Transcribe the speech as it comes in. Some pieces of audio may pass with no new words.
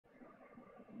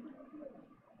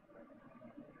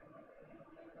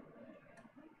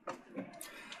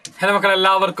Hello,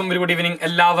 very good evening.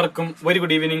 Very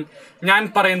good evening. ഞാൻ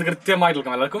പറയുന്നത് കൃത്യമായിട്ട്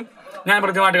കേൾക്കാം എല്ലാവർക്കും. ഞാൻ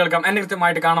കൃത്യമായിട്ട് കേൾക്കാം. എന്നെ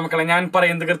കൃത്യമായിട്ട് കാണാൻ മക്കളെ. ഞാൻ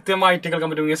പറയുന്നത് കൃത്യമായിട്ട് കേൾക്കാൻ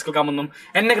പറ്റും. യെസ് കേൾക്കാമെന്നും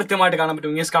എന്നെ കൃത്യമായിട്ട് കാണാൻ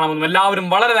പറ്റും. യെസ് കാണാമെന്നും എല്ലാവരും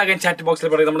വളരെ വേഗം ചാറ്റ് ബോക്സിൽ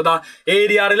പറയും. നമ്മുടെ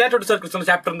ഏരിയ റിലേറ്റഡ് സർക്കിൾസ് എന്ന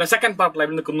ചാപ്റ്ററിന്റെ സെക്കൻഡ്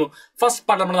പാർട്ടിലായി നിൽക്കുന്നു. ഫസ്റ്റ്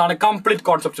പാർട്ട് നമ്മളാണ് കംപ്ലീറ്റ്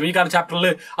കോൺസെപ്റ്റ്. ഈ കാരണം ചാപ്റ്ററിൽ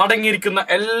അടങ്ങിയിരിക്കുന്ന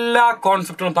എല്ലാ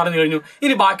കോൺസെപ്റ്റുകളും പറഞ്ഞു കഴിഞ്ഞു.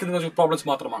 ഇനി ബാക്കി നിങ്ങൾക്ക് പ്രോബ്ലംസ്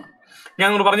മാത്രമാണ്. ഞാൻ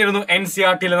നിങ്ങൾ പറഞ്ഞിരുന്നു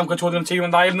NCERT-യിൽ നമുക്ക് ചോദ്യം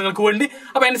ചെയ്യുമെന്നായിരുന്നു നിങ്ങൾക്ക് വേണ്ടി.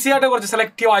 അപ്പൊ NCERT കുറച്ച്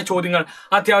സെലക്റ്റീവായ ചോദ്യങ്ങൾ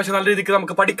അത്യാവശ്യം നല്ല രീതിക്ക്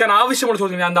നമുക്ക് പഠിക്കാൻ ആവശ്യമുള്ള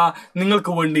ചോദ്യം ഞാൻ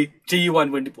നിങ്ങൾക്ക് വേണ്ടി ചെയ്യുവാൻ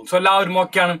വേണ്ടി പോകും. സോ എല്ലാവരും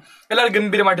ഓക്കെയാണ്, എല്ലാവരും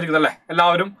ഗംഭീരമായിട്ടിരിക്കുന്നത് അല്ലേ?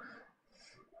 എല്ലാവരും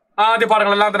ആദ്യ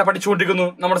പാഠങ്ങളെല്ലാം തന്നെ പഠിച്ചുകൊണ്ടിരിക്കുന്നു.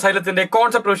 നമ്മുടെ സൈലത്തിന്റെ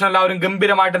കോൺസെപ്റ്റ് റിവിഷൻ എല്ലാവരും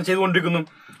ഗംഭീരമായിട്ട് ചെയ്തുകൊണ്ടിരിക്കുന്നു.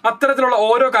 അത്തരത്തിലുള്ള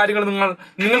ഓരോ കാര്യങ്ങളും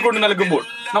നിങ്ങൾ കൊണ്ട് നൽകുമ്പോൾ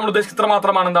നമ്മൾ ഉദ്ദേശിക്കുന്ന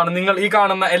മാത്രമാണ് എന്താണ്, നിങ്ങൾ ഈ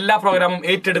കാണുന്ന എല്ലാ പ്രോഗ്രാമും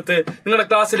ഏറ്റെടുത്ത് നിങ്ങളുടെ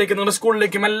ക്ലാസ്സിലേക്കും നിങ്ങളുടെ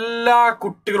സ്കൂളിലേക്കും എല്ലാ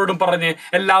കുട്ടികളോടും പറഞ്ഞ്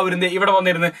എല്ലാവരും ഇവിടെ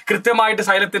വന്നിരുന്ന് കൃത്യമായിട്ട്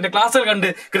സൈലത്തിന്റെ ക്ലാസ്സുകൾ കണ്ട്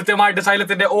കൃത്യമായിട്ട്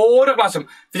സൈലത്തിന്റെ ഓരോ ക്ലാസ്സും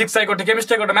ഫിസിക്സ് ആയിക്കോട്ടെ,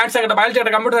 കെമിസ്ട്രി ആയിക്കോട്ടെ, മാത്സ് ആയിക്കോട്ടെ, ബയോളജി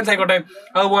ആയിക്കോട്ടെ, കമ്പ്യൂട്ടർ സയൻസ് ആയിക്കോട്ടെ,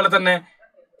 അതുപോലെ തന്നെ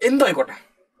എന്തായിക്കോട്ടെ,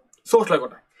 സോഷ്യൽ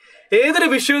ആയിക്കോട്ടെ, ഏതൊരു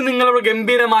വിഷയവും നിങ്ങളോട്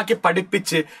ഗംഭീരമാക്കി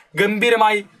പഠിപ്പിച്ച്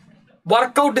ഗംഭീരമായി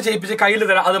വർക്കൗട്ട് ചെയ്യിപ്പിച്ച് കയ്യിൽ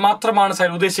തരാം. അത് മാത്രമാണ്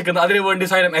സൈലം ഉദ്ദേശിക്കുന്നത്. അതിനുവേണ്ടി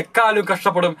സൈലം എക്കാലവും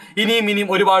കഷ്ടപ്പെടും. ഇനിയും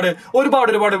ഒരുപാട്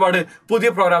പുതിയ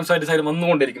പ്രോഗ്രാംസ് ആയിട്ട് സൈലം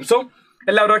വന്നുകൊണ്ടിരിക്കും. സോ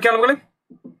എല്ലാവരും ഓക്കെയാണ് മക്കളെ?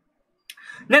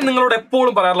 ഞാൻ നിങ്ങളോട്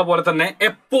എപ്പോഴും പറയാറുള്ള പോലെ തന്നെ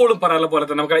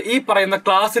നമുക്ക് ഈ പറയുന്ന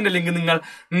ക്ലാസിന്റെ ലിങ്ക് നിങ്ങൾ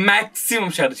മാക്സിമം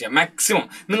ഷെയർ ചെയ്യാം. മാക്സിമം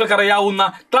നിങ്ങൾക്കറിയാവുന്ന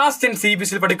ക്ലാസ് 10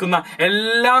 CBSE പഠിക്കുന്ന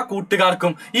എല്ലാ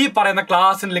കൂട്ടുകാർക്കും ഈ പറയുന്ന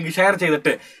ക്ലാസിന്റെ ലിങ്ക് ഷെയർ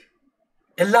ചെയ്തിട്ട്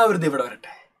എല്ലാവരും ഇവിടെ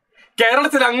വരട്ടെ.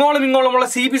 കേരളത്തിൽ അങ്ങോളം ഇങ്ങോളമുള്ള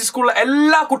CBSE സ്കൂളിലെ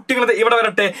എല്ലാ കുട്ടികളും ഇവിടെ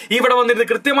വരട്ടെ. ഇവിടെ വന്നിരുന്ന്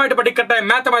കൃത്യമായിട്ട് പഠിക്കട്ടെ.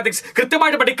 മാത്തമാറ്റിക്സ്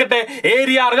കൃത്യമായിട്ട് പഠിക്കട്ടെ.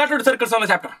 ഏരിയ റിലേറ്റഡ് സർക്കിൾസ് എന്ന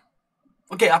ചാപ്റ്റർ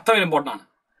ഓക്കെ, അത്രയും ഇമ്പോർട്ടൻ്റ് ആണ്.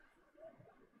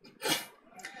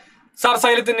 സാർ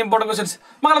സൈലത്തിന്റെ ഇമ്പോർട്ടൻറ്റ് ക്വസ്റ്റ്യൻസ്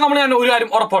മക്കളെ ഞാൻ ഒരു കാര്യം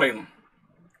ഉറപ്പ് പറയുന്നു.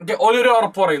 ഓക്കെ,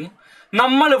 ഉറപ്പ് പറയുന്നു.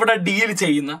 നമ്മളിവിടെ ഡീൽ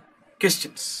ചെയ്യുന്ന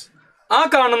ക്വസ്റ്റ്യൻസ് ആ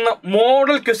കാണുന്ന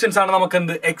മോഡൽ ക്വസ്റ്റ്യൻസ് ആണ് നമുക്ക്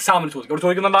എക്സാമിന് ചോദിക്കും. ഇവിടെ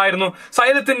ചോദിക്കുന്നുണ്ടായിരുന്നു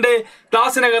സൈലത്തിന്റെ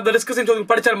ക്ലാസ്സിനകത്ത് ഡിസ്കസ് ചോദ്യം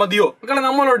പഠിച്ചാൽ മതിയോ? മക്കളെ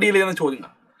നമ്മളോട് ഡീൽ ചെയ്യുന്ന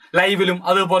ചോദ്യങ്ങൾ ലൈവിലും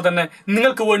അതുപോലെ തന്നെ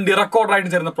നിങ്ങൾക്ക് വേണ്ടി റെക്കോർഡായിട്ട്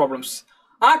തരുന്ന പ്രോബ്ലംസ്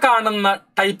ആ കാണുന്ന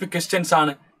ടൈപ്പ് ക്വസ്റ്റ്യൻസ്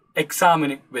ആണ്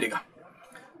എക്സാമിന് വരിക.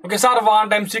 Okay sir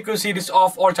want MCQ series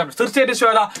of all chapters.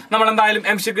 തീർച്ചയായിട്ടും നമ്മൾ എന്തായാലും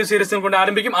MCQ സീരീസിനെ കൊണ്ട്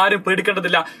ആരംഭിക്കും. ആരും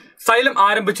പേടിക്കേണ്ടതില്ല. സൈലം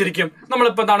ആരംഭിച്ചിരിക്കും.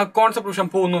 നമ്മളിപ്പോൾ കോൺസെപ്റ്റ് റിവിഷൻ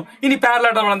പോകുന്നു. ഇനി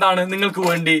പാരലായിട്ട് നമ്മൾ നിങ്ങൾക്ക്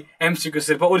വേണ്ടി MCQ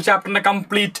സീരീസ് ഇപ്പോൾ ഒരു ചാപ്റ്ററിന്റെ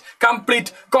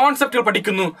കംപ്ലീറ്റ് കോൺസെപ്റ്റുകൾ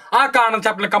പഠിക്കുന്നു. ആ കാണുന്ന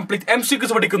ചാപ്റ്ററിന്റെ കംപ്ലീറ്റ്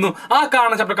MCQs പഠിക്കുന്നു. ആ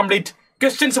കാണുന്ന ചാപ്റ്റർ കംപ്ലീറ്റ്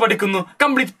ക്വസ്റ്റ്യൻസ് പഠിക്കുന്നു.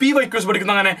 കംപ്ലീറ്റ് PYQs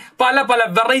പഠിക്കുന്നു. അങ്ങനെ പല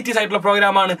വെറൈറ്റീസ് ആയിട്ടുള്ള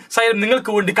പ്രോഗ്രാമാണ് സൈലം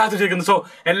നിങ്ങൾക്ക് വേണ്ടി കാത്തിരിക്കുന്നത്. സോ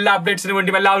എല്ലാ അപ്ഡേറ്റ്സിന്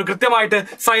വേണ്ടിയും എല്ലാവരും കൃത്യമായിട്ട്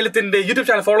സൈലത്തിന്റെ യൂട്യൂബ്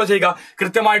ചാനൽ ഫോളോ ചെയ്യുക.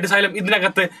 കൃത്യമായിട്ട് സൈലം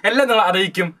ഇതിനകത്ത് എല്ലാം നിങ്ങൾ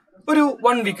അറിയിക്കും ഒരു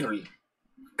 1 വീക്കിനുള്ളിൽ.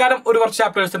 കാരണം ഒരു കുറച്ച്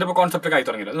ചാപ്റ്റേഴ്സിന്റെ ഇപ്പോൾ കോൺസെപ്റ്റ് ഒക്കെ ആയി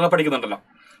തുടങ്ങിയത് നിങ്ങൾ പഠിക്കുന്നുണ്ടല്ലോ.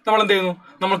 നമ്മൾ എന്ത് ചെയ്യുന്നു,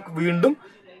 നമ്മൾ വീണ്ടും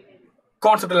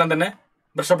കോൺസെപ്റ്റ് എല്ലാം തന്നെ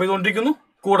ബ്രഷപ്പ് ചെയ്തുകൊണ്ടിരിക്കുന്നു.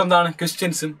 കൂടെ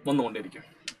ക്വസ്റ്റ്യൻസും വന്നുകൊണ്ടിരിക്കും.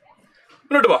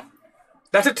 മുന്നോട്ട് പോവാം.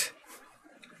 That's it.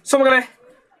 സോ മക്കളെ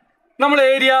നമ്മൾ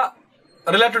ഏരിയ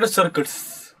റിലേറ്റഡ് സർക്കിൾസ്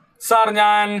സാർ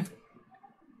ഞാൻ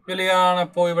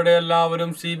വലിയാണപ്പോൾ ഇവിടെ എല്ലാവരും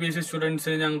CBSE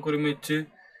സ്റ്റുഡൻസ് ഞങ്ങൾക്ക് ഒരുമിച്ച്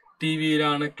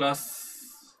TV-യിലാണ് ക്ലാസ്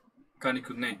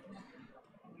കാണിക്കുന്നേ.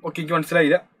 ഓക്കെ, എനിക്ക്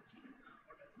മനസ്സിലായില്ല.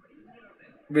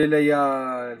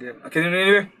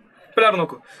 എല്ലാവരും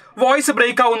നോക്കൂ. വോയിസ്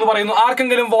ബ്രേക്ക് ആവും എന്ന് പറയുന്നു.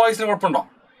 ആർക്കെങ്കിലും വോയിസിന് കുഴപ്പമുണ്ടോ?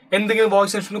 എന്തെങ്കിലും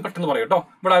വോയിസിന് ഇഷ്യൂ പെട്ടെന്ന് പറയും കേട്ടോ.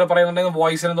 ഇവിടെ ആരും പറയുന്നുണ്ടെങ്കിൽ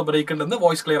വോയിസിന് എന്തോ ബ്രേക്ക് ഉണ്ടെന്ന്,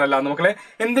 വോയിസ് ക്ലിയർ അല്ല എന്ന്. മക്കളെ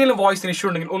എന്തെങ്കിലും വോയിസിന് ഇഷ്യൂ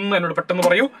ഉണ്ടെങ്കിൽ ഒന്ന് എന്നോട് പെട്ടെന്ന്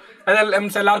പറയൂ.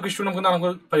 അതായത് എല്ലാവർക്കും ഇഷ്യൂ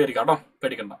നമുക്ക് പരിഹരിക്കാം കേട്ടോ,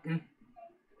 പേടിക്കണ്ട.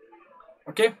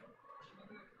 ഓക്കെ,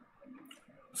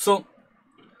 സോ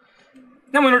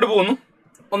ഞാൻ മുന്നോട്ട് പോകുന്നു.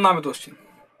 ഒന്നാമത്തെ ക്വസ്റ്റ്യൻ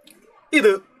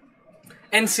ഇത്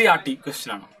NCERT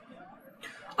ക്വസ്റ്റ്യൻ ആണ്.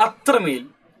 അത്രമേൽ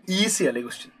ഈസി അല്ലേ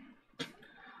ക്വസ്റ്റ്യൻ?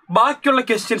 ബാക്കിയുള്ള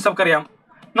ക്വസ്റ്റ്യൻസ് നമുക്കറിയാം.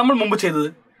 നമ്മൾ മുമ്പ് ചെയ്തത്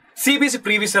CBSE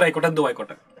പ്രീവിയസ് ഇയർ ആയിക്കോട്ടെ എന്തോ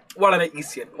ആയിക്കോട്ടെ വളരെ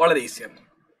ഈസിയാണ്.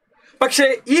 പക്ഷേ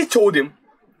ഈ ചോദ്യം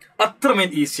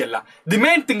അത്രമേൽ ഈസി അല്ല. The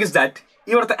main thing is that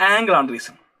ഇവിടുത്തെ ആംഗിൾ ആണ്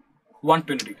റീസൺ.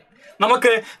 120 ഡിഗ്രി.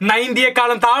 നമുക്ക്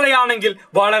 90യേക്കാളും താഴെയാണെങ്കിൽ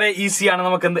വളരെ ഈസിയാണ്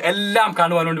നമുക്ക് എല്ലാം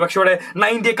കാണുവാൻ വേണ്ടി. പക്ഷെ ഇവിടെ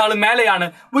 90യേക്കാളും മേലെയാണ്,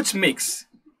 which makes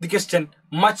the question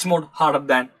much more harder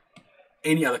than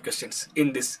any other questions in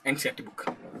this NCERT book.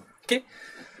 Okay,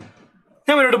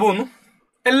 ഞാൻ മുന്നോട്ട് പോകുന്നു.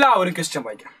 എല്ലാവരും ക്വസ്റ്റ്യൻ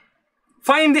വായിക്കാം.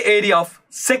 Find the area of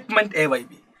segment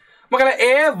AYB. മക്കളെ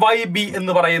AYB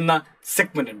എന്ന് പറയുന്ന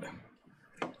സെഗ്മെന്റ് ഉണ്ട്.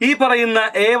 ഈ പറയുന്ന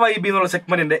AYB എന്നുള്ള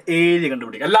സെഗ്മെന്റിന്റെ ഏരിയ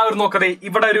കണ്ടുപിടിക്കുക. എല്ലാവരും നോക്കട്ടെ,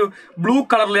 ഇവിടെ ഒരു ബ്ലൂ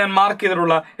കളറിൽ ഞാൻ മാർക്ക്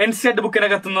ചെയ്തിട്ടുള്ള NCERT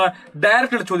ബുക്കിനകത്തുനിന്ന്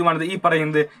ഡയറക്റ്റ് ചോദ്യമാണിത്.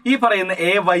 ഈ പറയുന്ന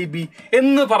AYB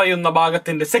എന്ന് പറയുന്ന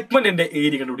ഭാഗത്തിന്റെ സെഗ്മെന്റിന്റെ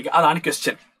ഏരിയ കണ്ടുപിടിക്കുക. അതാണ്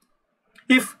question.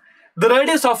 If the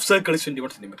radius of circle is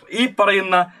 21 cm. ഈ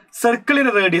പറയുന്ന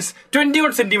സർക്കിളിന്റെ റേഡിയസ്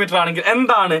 21 cm ആണെങ്കിൽ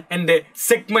എന്താണ് എന്റെ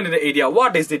സെഗ്മെന്റിന്റെ area?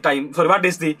 What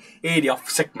is the area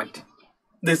of segment?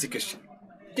 This is the question.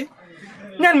 Okay.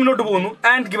 ഞാൻ മുന്നോട്ട് പോകുന്നു.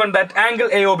 And given that angle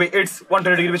AOB it's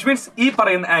 120 degree, which means ഈ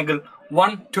പറയുന്ന ആംഗിൾ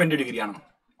 120 ഡിഗ്രി ആണ്.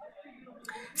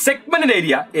 സെഗ്മെന്റിന്റെ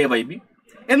ഏരിയ എ ബൈ ബി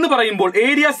എന്ന് പറയുമ്പോൾ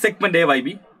area segment A by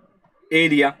B,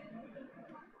 area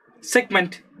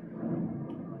segment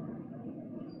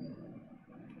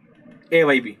A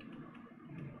by B.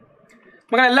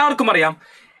 നമുക്ക് എല്ലാവർക്കും അറിയാം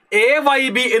എ വൈ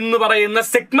ബി എന്ന് പറയുന്ന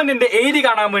സെഗ്മെന്റിന്റെ ഏരിയ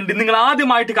കാണാൻ വേണ്ടി നിങ്ങൾ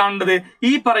ആദ്യമായിട്ട് കാണേണ്ടത്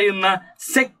ഈ പറയുന്ന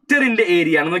സെക്ടറിന്റെ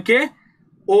ഏരിയ ആണ്. നോക്കിയേ,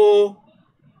 O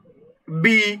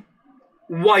B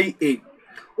Y A.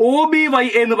 O B Y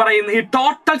എന്ന് പറയുന്ന ഈ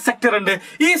ടോട്ടൽ സെക്ടർ ഉണ്ട്.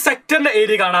 ഈ സെക്ടറിന്റെ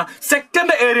ഏരിയ കാണാം.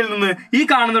 സെക്ടറിന്റെ ഏരിയയിൽ നിന്ന് ഈ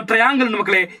കാണുന്ന ട്രയാങ്കിൾ ഉണ്ട്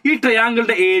മക്കളെ, ഈ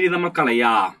ട്രയാങ്കിളിന്റെ ഏരിയ നമ്മൾ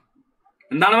കളയാം.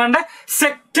 എന്താണ് വേണ്ടത്?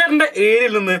 സെക്ടറിന്റെ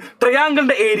ഏരിയയിൽ നിന്ന്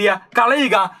ട്രയാങ്കിളിന്റെ ഏരിയ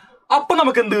കളയുക. അപ്പൊ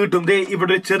നമുക്ക് എന്ത് കിട്ടും? ദേ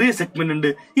ഇവിടെ ഒരു ചെറിയ സെഗ്മെന്റ് ഉണ്ട്,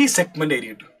 ഈ സെഗ്മെന്റ് ഏരിയ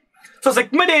കിട്ടും. സോ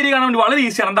സെഗ്മെന്റ് ഏരിയ കാണാൻ വേണ്ടി വളരെ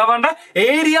ഈസിയാണ്. എന്താ വേണ്ട?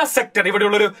 Area sector. ഇവിടെ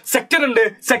ഉള്ളൊരു സെക്ടർ ഉണ്ട്,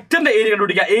 സെക്ടറിന്റെ ഏരിയ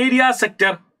കണ്ടുപിടിക്കുക. Area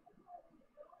sector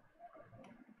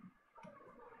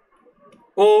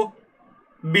O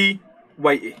B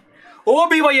Y A. O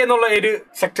B Y എന്നുള്ള ഒരു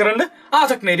സെക്ടർ ഉണ്ട്, ആ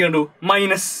സെക്ടർ ഏരിയ കണ്ടു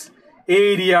minus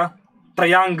area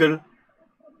triangle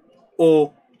O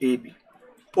A B.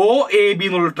 O A B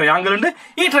എന്നുള്ള ട്രയാങ്കിൾ ഉണ്ട്,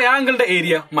 ഈ ട്രയാങ്കിളിന്റെ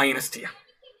ഏരിയ മൈനസ് ചെയ്യാം.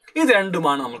 ഇത്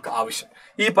രണ്ടുമാണ് നമുക്ക് ആവശ്യം.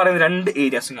 ഈ പറയുന്ന രണ്ട്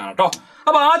ഏരിയാസും കാണാം കേട്ടോ.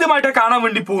 അപ്പൊ ആദ്യമായിട്ട് കാണാൻ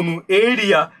വേണ്ടി പോകുന്നു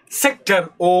area sector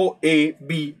O A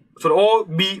B, sorry O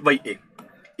B Y A.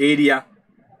 Area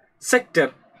sector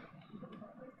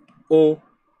O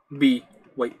B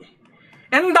Y A.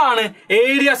 എന്താണ്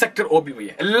area sector O B Y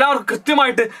A? എല്ലാവർക്കും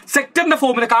കൃത്യമായിട്ട് സെക്ടറിന്റെ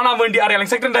ഫോർമുല കാണാൻ വേണ്ടി അറിയാം,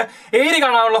 അല്ലെങ്കിൽ സെക്ടറിന്റെ ഏരിയ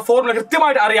കാണാനുള്ള ഫോർമുല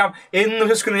കൃത്യമായിട്ട് അറിയാം എന്ന്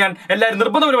വിശ്വസിക്കുന്നു ഞാൻ. എല്ലാവരും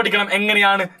നിർബന്ധമായി പഠിക്കണം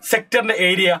എങ്ങനെയാണ് സെക്ടറിന്റെ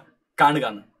ഏരിയ കാണുക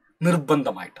എന്ന്,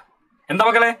 നിർബന്ധമായിട്ട്. എന്താ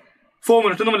മക്കളെ?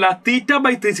 ഫോർമുല ഒന്നുമില്ല, theta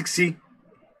by 360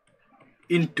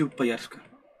 into pi R square.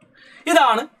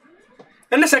 ഇതാണ്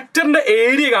എന്റെ സെക്ടറിന്റെ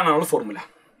ഏരിയ കാണാനുള്ള formula.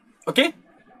 Okay,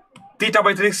 theta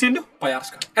by 360 into pi R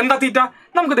square. എന്താ തീറ്റ?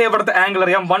 നമുക്ക് ഇവിടുത്തെ ആംഗിൾ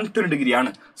അറിയാം, 120 ഡിഗ്രി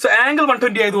ആണ്. സോ ആംഗിൾ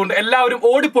 120 ആയതുകൊണ്ട് എല്ലാവരും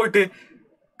ഓടിപ്പോയിട്ട്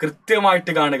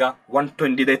കൃത്യമായിട്ട് കാണുക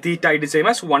 120. തീറ്റ it same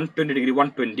as 120 degree.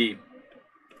 120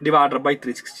 divided by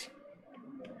 360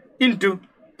 into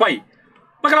pi.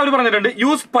 മക്കൾ അവർ പറഞ്ഞിട്ടുണ്ട്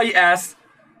യൂസ് പൈ ആസ്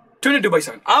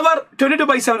 22/7. അവർ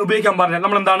 22/7 ഉപയോഗിക്കാൻ പറഞ്ഞാൽ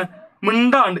നമ്മൾ എന്താണ്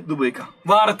മിണ്ടാണ്ട് ഇത് ഉപയോഗിക്കാം.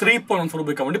 വേറെ 3.14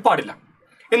 ഉപയോഗിക്കാൻ വേണ്ടി പാടില്ല.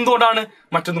 എന്തുകൊണ്ടാണ്?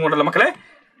 മറ്റൊന്നും കൊണ്ടല്ല മക്കളെ,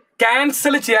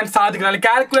 ക്യാൻസൽ ചെയ്യാൻ സാധിക്കുന്ന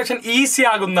കാൽക്കുലേഷൻ ഈസി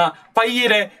ആകുന്ന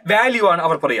പൈയുടെ വാല്യൂ ആണ്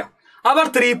അവർ പറയുക. അവർ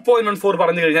 3.14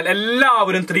 പറഞ്ഞു കഴിഞ്ഞാൽ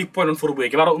എല്ലാവരും 3.14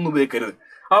 ഉപയോഗിക്കും, വേറെ ഒന്നും ഉപയോഗിക്കരുത്.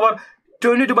 അവർ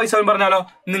 22/7 പറഞ്ഞാലോ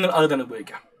നിങ്ങൾ അത് തന്നെ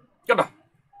ഉപയോഗിക്കാം കേട്ടോ.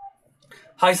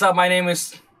 Hi sir, my name is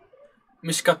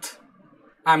മിഷ്കത്ത്,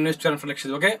 I M new student from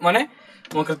Lakshadweep. Okay മോനെ,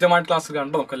 നമുക്ക് കൃത്യമായിട്ട് ക്ലാസ്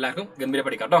കണ്ടോ, നമുക്ക് എല്ലാവർക്കും ഗംഭീര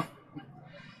പഠിക്കാം കേട്ടോ.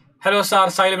 ഹലോ സാർ,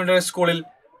 സൈലം സ്കൂളിൽ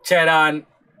ചേരാൻ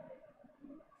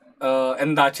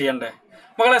എന്താ ചെയ്യണ്ടേ?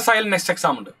 മകളെ, സൈലം നെക്സ്റ്റ്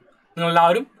എക്സാം ഉണ്ട്.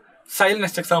 നിങ്ങളെല്ലാവരും സൈലം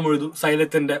നെക്സ്റ്റ് എക്സാം എഴുതൂ.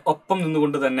 സൈലത്തിന്റെ ഒപ്പം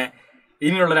നിന്നുകൊണ്ട് തന്നെ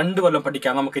ഇനിയുള്ള 2 കൊല്ലം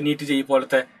പഠിക്കാം. നമുക്ക് നീറ്റ് ജെഇ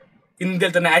പോലത്തെ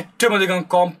ഇന്ത്യയിൽ തന്നെ ഏറ്റവും അധികം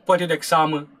കോമ്പറ്റേറ്റീവ് എക്സാം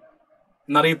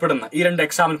എന്നറിയപ്പെടുന്ന ഈ 2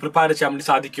 എക്സാമിന് പ്രിപ്പയർ ചെയ്യാൻ വേണ്ടി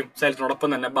സാധിക്കും സൈലത്തിനോടൊപ്പം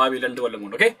തന്നെ ഭാവിയിൽ 2 കൊല്ലം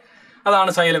കൊണ്ട്. ഓക്കെ,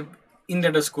 അതാണ് സൈലം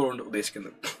ഇന്ത്യയുടെ സ്കൂൾ കൊണ്ട്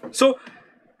ഉദ്ദേശിക്കുന്നത്. സോ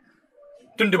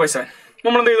 20/7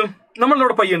 നമ്മൾ എന്ത് ചെയ്തു?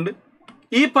 നമ്മളിവിടെ പൈ ഉണ്ട്,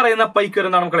 ഈ പറയുന്ന പൈക്ക്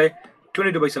വരുന്നതാണ് മക്കളെ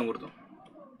 22/7 കൊടുത്തു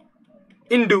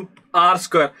ഇൻറ്റു ആർ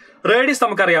സ്ക്വയർ. റേഡിയസ്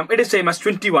നമുക്കറിയാം, it is same as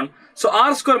 21. So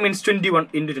R square means 21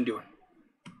 into 21.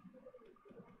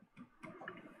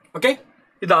 Okay,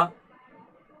 ഇതാ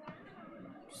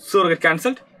 0 get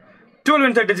cancelled. 12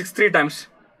 in 36 3 times.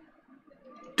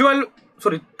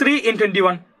 3 in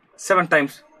 21 7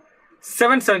 times.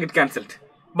 7 get cancelled.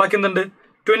 ബാക്കി എന്തുണ്ട്?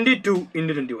 22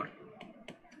 ഇൻറ്റു 21.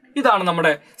 ഇതാണ്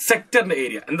നമ്മുടെ സെക്ടറിന്റെ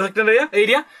ഏരിയ. എന്താ സെക്ടറിന്റെ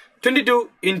ഏരിയ? 22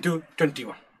 ഇൻറ്റു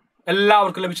 21.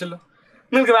 എല്ലാവർക്കും ലഭിച്ചല്ലോ.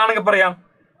 നിങ്ങൾക്ക് വേണമെങ്കിൽ പറയാം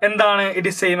എന്താണ് ഇറ്റ്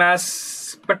ഇസ് സെയിം ആസ്,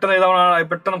 പെട്ടെന്ന്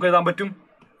നമുക്ക് എഴുതാൻ പറ്റും.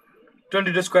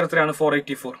 22 സ്ക്വയർ എത്രയാണ്?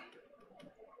 484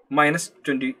 മൈനസ്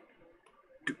 22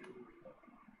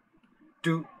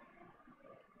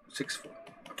 264.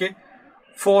 ഓക്കെ,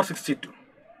 462.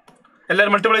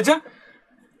 എല്ലാവരും മൾട്ടിപ്പിൾ വെച്ചാൽ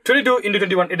 22 into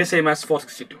 21 it is same as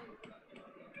 462.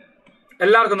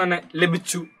 എല്ലാവർക്കും തന്നെ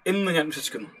ലഭിച്ചു എന്ന് ഞാൻ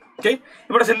വിശ്വസിക്കുന്നു. ഓക്കെ,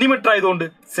 ഇവിടെ സെന്റിമീറ്റർ ആയതുകൊണ്ട്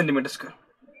centimetre square.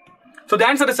 So the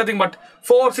answer is nothing but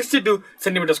 462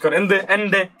 centimetre square. എന്ത്?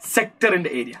 എന്റെ സെക്ടറിന്റെ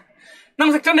ഏരിയ.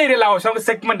 നമുക്ക് സെക്ടറിന്റെ ഏരിയ അല്ല ആവശ്യം, നമുക്ക്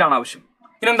സെഗ്മെന്റ് ആണ് ആവശ്യം.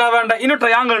 ഇനെന്താ വേണ്ട? ഇനി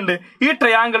ട്രയാങ്കിൾ ഉണ്ട്, ഈ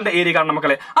ട്രയാങ്കിളിന്റെ ഏരിയ കാണണം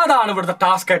മക്കളെ. അതാണ് ഇവിടുത്തെ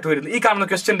ടാസ്ക് ആയിട്ട് വരുന്നത്. ഈ കാണുന്ന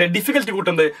ക്വസ്റ്റ്യന്റെ ഡിഫിക്കൽറ്റി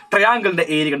കൂട്ടുന്നത് ട്രയാങ്കിളിന്റെ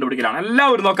ഏരിയ കണ്ടുപിടിക്കലാണ്.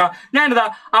 എല്ലാവരും നോക്കാം, ഞാനിതാ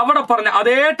അവിടെ പറഞ്ഞ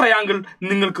അതേ ട്രയാങ്കിൾ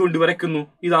നിങ്ങൾക്ക് വേണ്ടി വരയ്ക്കുന്നു.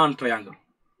 ഇതാണ് ട്രയാങ്കിൾ.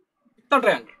 ഇതാണ്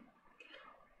ട്രയാങ്കിൾ.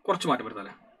 കുറച്ച് മാറ്റം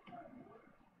വരുന്നല്ലേ,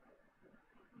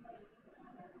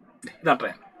 ഇതാണ്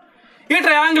ട്രയാങ്കിൾ. ഈ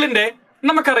ട്രയാങ്കിളിന്റെ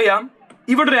നമുക്കറിയാം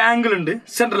ഇവിടെ ഒരു ആംഗിൾ ഉണ്ട്,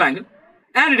 central angle,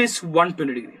 and it is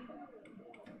 120 degree.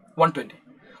 120.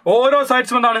 ഓരോ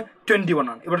സൈഡ്സും എന്താണ്? 21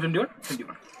 ആണ്. ഇവിടെ 21.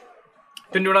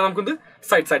 20 നമുക്ക്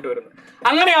സൈഡ് വരുന്നത്.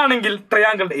 അങ്ങനെയാണെങ്കിൽ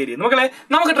ട്രയാങ്കിളിന്റെ ഏരിയ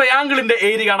നമുക്ക് ട്രയാങ്കിളിന്റെ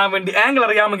ഏരിയ കാണാൻ വേണ്ടി ആംഗിൾ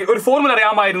അറിയാമെങ്കിൽ ഒരു ഫോർമുല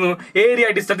അറിയാമായിരുന്നു.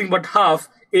 Area it is nothing but half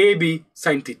AB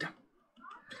sin θ.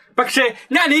 പക്ഷേ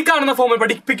ഞാൻ ഈ കാണുന്ന ഫോർമുല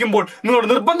പഠിപ്പിക്കുമ്പോൾ നിങ്ങളോട്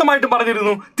നിർബന്ധമായിട്ടും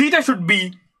പറഞ്ഞിരുന്നു തീറ്റ ഷുഡ് ബി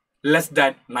ലെസ്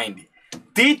ദാൻ 90.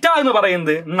 തീറ്റ എന്ന്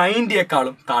പറയുന്നത്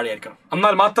 90യേക്കാളും താഴെയായിരിക്കണം.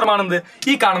 എന്നാൽ മാത്രമാണെന്ത്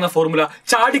ഈ കാണുന്ന ഫോർമുല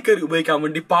ചാടിക്കയറി ഉപയോഗിക്കാൻ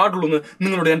വേണ്ടി പാടുള്ളൂ എന്ന്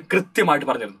നിങ്ങളോട് ഞാൻ കൃത്യമായിട്ട്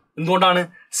പറഞ്ഞിരുന്നു. എന്തുകൊണ്ടാണ്?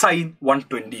 sin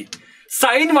 120.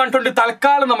 sin 120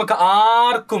 തൽക്കാലം നമുക്ക്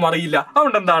ആർക്കും അറിയില്ല.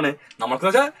 അതുകൊണ്ട് എന്താണ് നമുക്ക്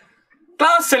വെച്ചാൽ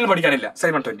ക്ലാസ് 10 പഠിക്കാനില്ല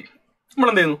sin 120. നമ്മൾ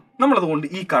എന്ത് ചെയ്യുന്നു? നമ്മളതുകൊണ്ട്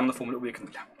ഈ കാണുന്ന ഫോർമുല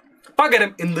ഉപയോഗിക്കുന്നില്ല. പകരം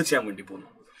എന്ത് ചെയ്യാൻ വേണ്ടി പോകുന്നു?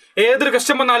 ഏതൊരു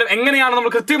ക്വസ്റ്റ്യൻ വന്നാലും എങ്ങനെയാണ്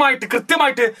നമ്മൾ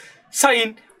കൃത്യമായിട്ട് sin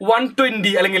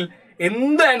 120 അല്ലെങ്കിൽ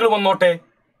എന്ത് ആംഗിൾ വന്നോട്ടെ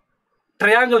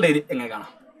ട്രയാങ്കിളിന്റെ ഏരിയ എങ്ങനെ കാണാം?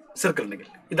 സർക്കിൾ ഉണ്ടെങ്കിൽ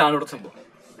ഇതാണ് ഇവിടെ സംഭവം.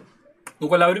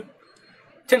 നോക്കൂ എല്ലാവരും,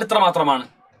 ഇത്ര മാത്രമാണ്.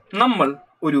 നമ്മൾ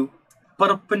ഒരു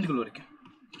പെർപെൻഡിക്കുലർ വരയ്ക്കാം.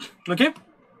 ഓക്കെ,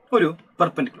 ഒരു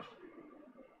perpendicular.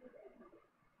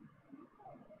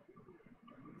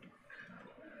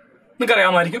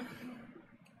 നിങ്ങൾക്കറിയാമായിരിക്കും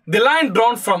the line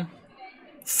drawn from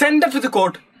centre to the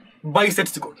code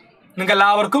ബൈസെറ്റ്സ് the code. നിങ്ങൾക്ക്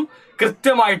എല്ലാവർക്കും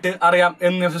കൃത്യമായിട്ട് അറിയാം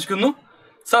എന്ന് വിശ്വസിക്കുന്നു.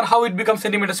 Sir how it become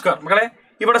centimetre square? മക്കളെ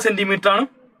ഇവിടെ സെന്റിമീറ്റർ ആണ്,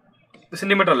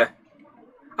 സെന്റിമീറ്റർ അല്ലേ,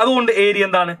 അതുകൊണ്ട് ഏരിയ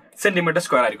എന്താണ്? സെന്റിമീറ്റർ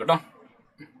സ്ക്വയർ ആയിരിക്കും കേട്ടോ.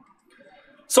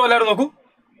 സോ എല്ലാവരും നോക്കൂ,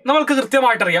 നമ്മൾക്ക്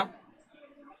കൃത്യമായിട്ടറിയാം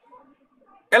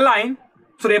a line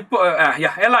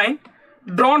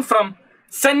drawn from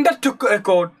center to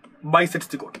chord bisects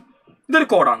the chord. ഇതൊരു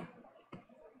കോഡാണ്,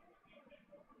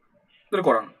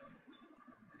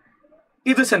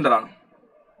 ഇത് സെന്റർ ആണ്.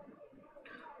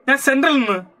 ഞാൻ സെന്ററിൽ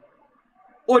നിന്ന്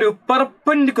ഒരു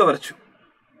പെർപെൻഡിക്കുലർ വരച്ചു.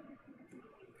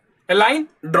 a line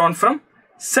drawn from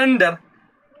center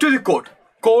to the chord.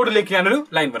 കോഡിലേക്ക് ഞാനൊരു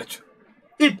ലൈൻ വരച്ചു.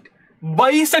 It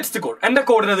ബൈസെറ്റ്സ് the code. എന്റെ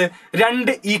കോഡിനത്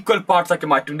 2 ഈക്വൽ പാർട്സ് ആക്കി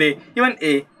മാറ്റും. ഇവൻ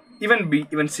A, ഇവൻ B,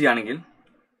 ഇവൻ C ആണെങ്കിൽ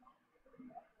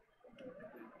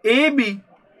AB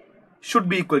should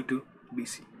be equal to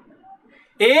BC.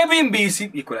 AB യും BC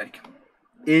ഈക്വൽ ആയിരിക്കും.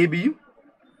 AB യും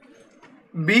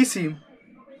BC യും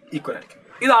ഈക്വൽ ആയിരിക്കും.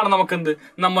 ഇതാണ് നമുക്ക്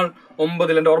നമ്മൾ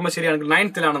 9ൽ എൻ്റെ ഓർമ്മ ശരിയാണെങ്കിൽ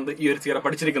 9th ഈ ഒരു theorem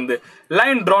പഠിച്ചിരിക്കുന്നത്.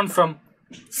 Line drawn from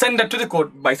centre to the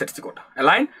code ബൈസെറ്റ്സ് the code.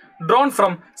 Line drawn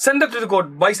from centre to the code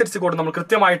ബൈസെറ്റ്സ് the code നമ്മൾ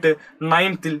കൃത്യമായിട്ട്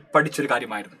 9th പഠിച്ചൊരു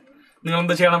കാര്യമായിരുന്നു. നിങ്ങൾ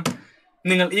എന്ത് ചെയ്യണം?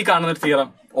 നിങ്ങൾ ഈ കാണുന്ന ഒരു തിയറം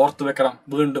ഓർത്തു വെക്കണം,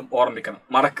 വീണ്ടും ഓർമ്മിക്കണം,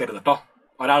 മറക്കരുത് കേട്ടോ.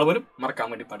 ഒരാൾ പോലും മറക്കാൻ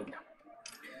വേണ്ടി പാടില്ല.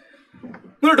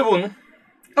 മുന്നോട്ട് പോകുന്നു.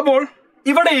 അപ്പോൾ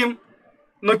ഇവിടെയും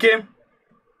നോക്കിയേ,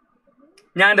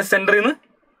 ഞാൻ എൻ്റെ സെന്ററിൽ നിന്ന്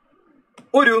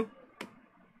ഒരു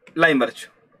ലൈൻ വരച്ചു.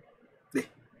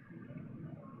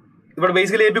 ഇവിടെ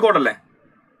ബേസിക്കലി AB കോഡല്ലേ,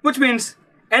 വിച്ച് മീൻസ്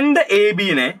എൻ്റെ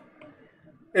ABനെ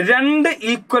 2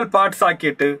 ഈക്വൽ പാർട്സ്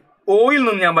ആക്കിയിട്ട് ഓയിൽ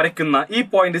നിന്ന് ഞാൻ വരയ്ക്കുന്ന ഈ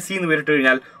പോയിന്റ് C എന്ന് വരിട്ട്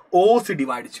കഴിഞ്ഞാൽ OC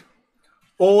ഡിവൈഡ് ചെയ്യും.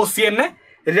 OC എന്നെ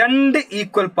 2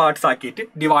 ഈക്വൽ പാർട്സ് ആക്കിയിട്ട്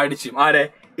ഡിവൈഡ് ചെയ്യും. ആരെ?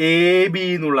 AB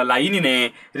എന്നുള്ള ലൈനിനെ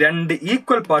 2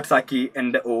 ഈക്വൽ പാർട്സ് ആക്കി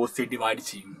എൻ്റെ OC ഡിവൈഡ്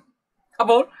ചെയ്യും.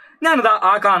 അപ്പോൾ ഞാനിതാ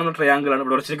ആ കാണുന്ന ട്രയാങ്കിൾ ആണ്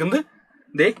ഇവിടെ വരച്ചിരിക്കുന്നത്.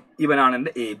 ഇവനാണ്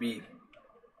എൻ്റെ AB,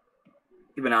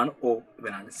 ഇവനാണ് O,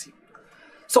 ഇവനാണ് C.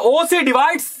 So OC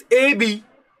divides AB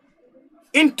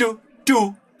into 2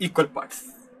 equal parts.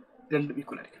 2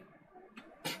 equal ആയിരിക്കും.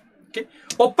 ഓക്കെ,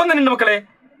 ഒപ്പം തന്നെ ഉണ്ട് മക്കളെ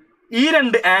ഈ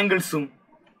 2 ആംഗിൾസും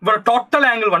ഇവിടെ ടോട്ടൽ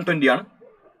ആംഗിൾ 120 ആണ്.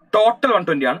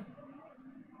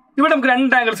 ഇവിടെ നമുക്ക്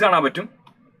 2 ആംഗിൾസ് കാണാൻ പറ്റും.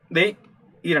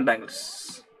 ഈ 2 ആംഗിൾസ്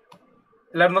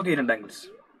എല്ലാവരും നോക്കി, ഈ 2 ആംഗിൾസ്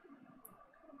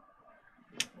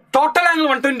ടോട്ടൽ ആംഗിൾ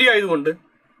 120 ആയതുകൊണ്ട്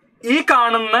ഈ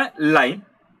കാണുന്ന ലൈൻ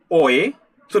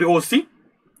OC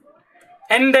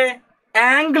എൻ്റെ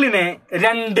ആംഗിളിനെ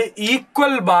 2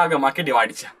 ഈക്വൽ ഭാഗമാക്കി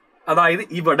ഡിവൈഡ് ചെയ്യാം. അതായത്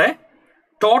ഇവിടെ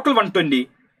ടോട്ടൽ 120,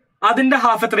 അതിന്റെ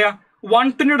ഹാഫ് എത്രയാ?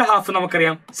 120യുടെ ഹാഫ്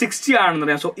നമുക്കറിയാം 60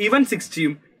 ആണെന്നറിയാം. സോ ഇവൻ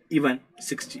 60യും ഇവൻ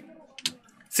 60യും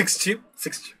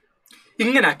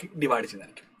ഇങ്ങനെ ആക്കി ഡിവൈഡ്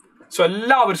ചെയ്തായിരിക്കും. സോ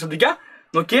എല്ലാവരും ശ്രദ്ധിക്കുക.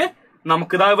 നോക്കിയേ,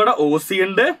 നമുക്കിതാ ഇവിടെ OC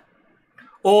ഉണ്ട്.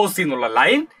 OC എന്നുള്ള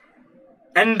ലൈൻ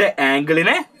എൻ്റെ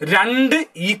ആംഗിളിനെ 2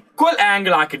 ഈക്വൽ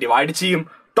ആംഗിൾ ആക്കി ഡിവൈഡ് ചെയ്യും.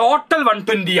 ടോട്ടൽ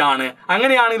 120 ആണ്.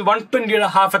 അങ്ങനെയാണെങ്കിൽ 120യുടെ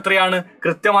ഹാഫ് എത്രയാണ്?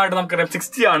 കൃത്യമായിട്ട് നമുക്കറിയാം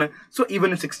 60 ആണ്. സോ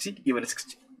ഇവന് 60, ഇവന്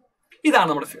 60. ഇതാണ്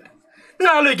നമ്മുടെ ഫീൽഡ്.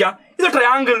 നിങ്ങൾ ആലോചിക്കാം, ഇത്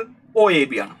ട്രയാങ്കിൾ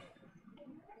OAB ആണ്.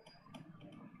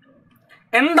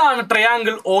 എന്താണ്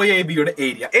ട്രയാങ്കിൾ OABയുടെ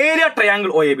ഏരിയ? ട്രയാങ്കിൾ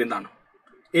OAB എന്താണ്?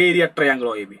 ട്രയാങ്കിൾ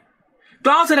OAB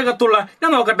ക്ലാസ്സിനകത്തുള്ള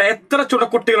ഞാൻ നോക്കട്ടെ എത്ര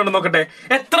കുട്ടികളുണ്ട് നോക്കട്ടെ,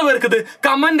 എത്ര പേർക്ക് ഇത്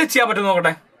കമന്റ് ചെയ്യാൻ പറ്റും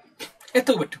നോക്കട്ടെ,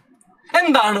 എത്ര പറ്റും?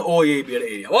 എന്താണ് OABയുടെ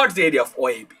area? Watts area of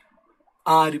OAB?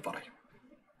 ആര് പറയും?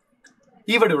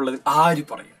 ഇവിടെ ഉള്ളത് ആര്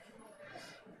പറയും?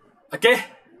 ഓക്കെ,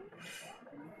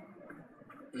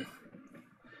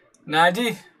 നാജി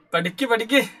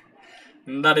പഠിക്ക്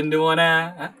എന്താണ് എന്റെ മോനെ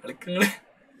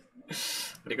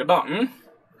പഠിക്കട്ടോ.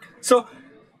 So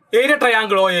area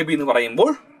triangle O A B എന്ന്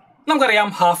പറയുമ്പോൾ നമുക്കറിയാം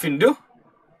half into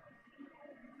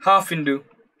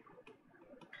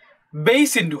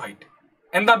base into height.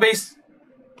 എന്താ ബേസ്?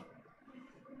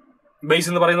 ബേസ്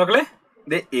എന്ന് പറയുന്ന മക്കളെ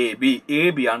എ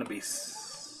ബി ആണ് ബേസ്.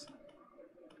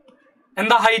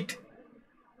 എന്താ ഹൈറ്റ്?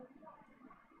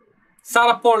 സാർ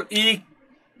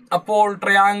അപ്പോൾ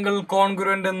ട്രയാങ്കിൾ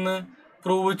കോൺഗ്രുവന്റ് എന്ന്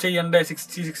പ്രൂവ് ചെയ്യണ്ടേ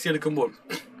 60 എടുക്കുമ്പോൾ?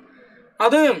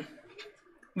 അത്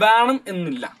വേണം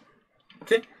എന്നില്ല.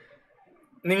 ഓക്കെ,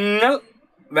 നിങ്ങൾ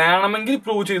വേണമെങ്കിൽ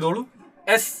പ്രൂവ് ചെയ്തോളൂ.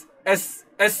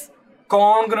 എസ്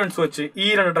കോൺഗ്രുവൻസ് വെച്ച് ഈ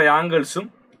രണ്ട് ട്രയാങ്കിൾസും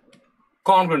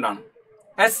കോൺഗ്രുവന്റ് ആണ്.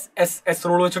 എസ്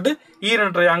റൂൾ വെച്ചിട്ട് ഈ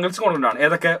രണ്ട് ട്രയാങ്കിൾസ് കോൺഗ്രുവന്റ് ആണ്.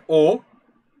 ഏതൊക്കെ? ഒ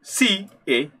സി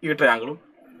എ ഈ ട്രയാങ്കിളും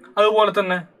അതുപോലെ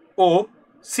തന്നെ ഒ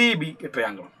സി ബി ഈ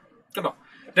ട്രയാങ്കിളും. കേട്ടോ,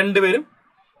 രണ്ടുപേരും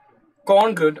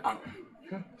കോൺഗ്രുവന്റ് ആണ്.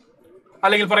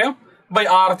 അല്ലെങ്കിൽ പറയാം ബൈ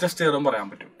RHS തിയറം പറയാൻ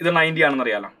പറ്റും. ഇത് 90 ആണെന്ന്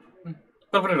അറിയാലോ,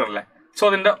 അല്ലേ? സോ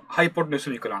അതിന്റെ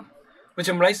ഹൈപ്പോട്ടന്യൂസും ഈക്വൽ ആണ്.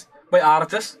 Which implies by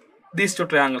RHS these two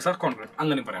triangles are congruent.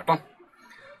 അങ്ങനെയും പറയാം കേട്ടോ.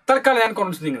 തൽക്കാലം ഞാൻ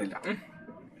congruence നീങ്ങുന്നില്ല.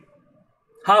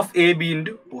 Half A B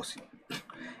into O C.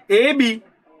 A B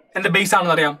എന്റെ ബേസ്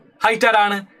ആണെന്ന് അറിയാം. ഹൈറ്റ്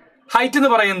ആരാണ്? ഹൈറ്റ് എന്ന്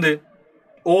പറയുന്നത്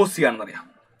ഒ സി ആണെന്ന് അറിയാം.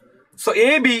 So A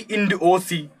B into O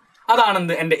C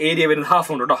അതാണെന്ത് എന്റെ ഏരിയ വരുന്നത്. ഹാഫ്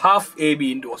ഉണ്ട് കേട്ടോ. Half A B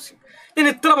into O C. ഞാൻ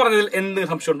ഇത്ര പറഞ്ഞതിൽ എന്ത്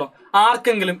സംശയം ഉണ്ടോ?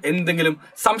 ആർക്കെങ്കിലും എന്തെങ്കിലും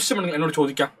സംശയമുണ്ടെങ്കിൽ എന്നോട്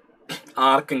ചോദിക്കാം.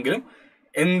 ആർക്കെങ്കിലും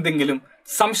എന്തെങ്കിലും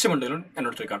സംശയമുണ്ടെങ്കിലും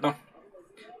എന്നോട് ചോദിക്കാം കേട്ടോ.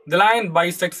 The line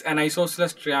bisects an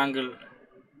isosceles triangle.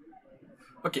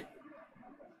 Okay,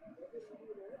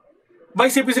 by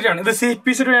CP ആണ്. ഇത് CP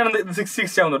ആണ്. ഇത്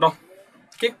 660 ആവുന്നു കേട്ടോ.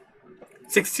 ഓക്കെ,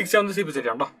 660 ആവുന്നത് CP ആണ്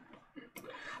കേട്ടോ.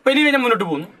 അപ്പൊ ഇനി ഞാൻ മുന്നോട്ട്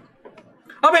പോകുന്നു.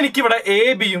 അപ്പൊ എനിക്കിവിടെ എ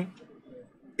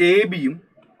ബിയും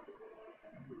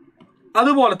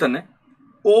അതുപോലെ തന്നെ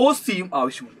ഒ സിയും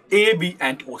ആവശ്യമുണ്ട്. A B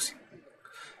and O C.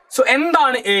 So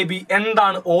എന്താണ് എ ബി,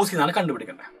 എന്താണ് ഒ സി എന്നാണ്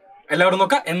കണ്ടുപിടിക്കേണ്ടത്. എല്ലാവരും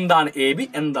നോക്കാം. എന്താണ് എ ബി,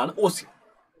 എന്താണ് ഒ സി?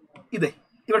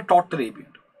 ഇവിടെ ടോട്ടൽ എ ബി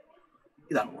ഉണ്ട്.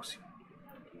 ഇതാണ് ഒ സി.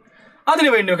 അതിനു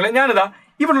വേണ്ടി നോക്കില്ല, ഞാനിതാ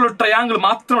ഇവിടെ ഉള്ള ട്രയാങ്കിൾ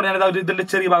മാത്രമാണ് ഞാനിതാ ഇതിന്റെ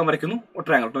ചെറിയ ഭാഗം വരയ്ക്കുന്നു.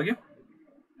 ട്രയാങ്കിൾ നോക്കിയോ,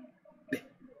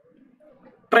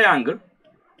 ട്രയാങ്കിൾ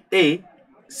എ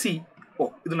സി ഒ.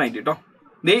 ഇത് 90 കേട്ടോ.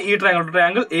 ഈ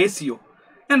ട്രയാങ്കിൾ എ സി ഒ.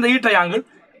 എന്താ ഈ ട്രയാങ്കിൾ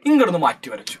ഇങ്ങോട്ടൊന്ന് മാറ്റി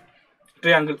വരച്ചു.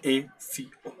 Triangle A C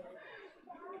O.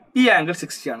 ഈ ആംഗിൾ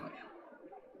 60 ആണ്.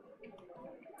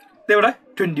 ഇതിവിടെ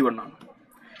 21 ആണ്.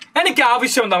 എനിക്ക്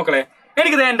ആവശ്യം എന്താ മക്കളെ?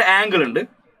 എനിക്കിത് എന്റെ ആംഗിൾ ഉണ്ട്.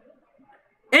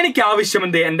 എനിക്ക് ആവശ്യം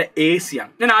എന്ത്? എന്റെ എ സി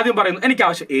ആണ്. ഞാൻ ആദ്യം പറയുന്നു, എനിക്ക്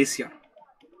ആവശ്യം എ സി ആണ്.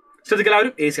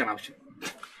 ശ്രദ്ധിക്കലാവരും, എ സി ആണ് ആവശ്യം.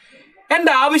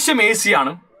 എന്റെ ആവശ്യം എ സി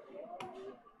ആണ്.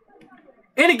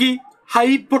 എനിക്ക്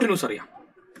ഹൈപ്പോട്ടന്യൂസ് അറിയാം.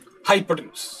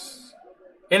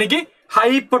 എനിക്ക്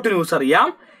ഹൈപ്പോട്ടന്യൂസ് അറിയാം.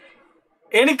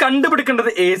 എനിക്ക്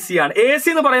കണ്ടുപിടിക്കേണ്ടത് എ സി ആണ്. എ സി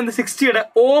എന്ന് പറയുന്നത് 60യുടെ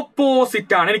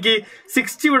ഓപ്പോസിറ്റ് ആണ്. എനിക്ക്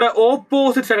 60യുടെ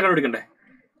ഓപ്പോസിറ്റ് സൈഡ് കണ്ടുപിടിക്കണ്ടേ?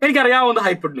 എനിക്കറിയാവുന്ന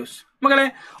ഹൈപ്പോട്ടന്യൂസ്. മക്കളെ,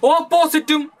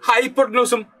 ഓപ്പോസിറ്റും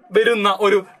ഹൈപ്പോട്ടന്യൂസും വരുന്ന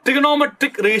ഒരു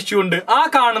ട്രിഗണോമെട്രിക് റേഷ്യോ ഉണ്ട്. ആ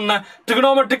കാണുന്ന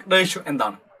ട്രിഗണോമെട്രിക് റേഷ്യോ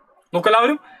എന്താണ്?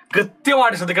 നോക്കെല്ലാവരും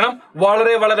കൃത്യമായിട്ട് ശ്രദ്ധിക്കണം.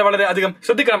 വളരെ വളരെ വളരെ അധികം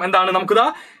ശ്രദ്ധിക്കണം. എന്താണ്? നമുക്കിതാ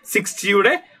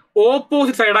 60യുടെ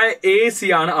ഓപ്പോസിറ്റ് സൈഡായ എ സി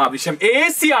ആണ് ആവശ്യം. എ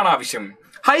സി ആണ് ആവശ്യം.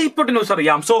 ഹൈപ്പോട്ടന്യൂസ്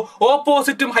അറിയാം. സോ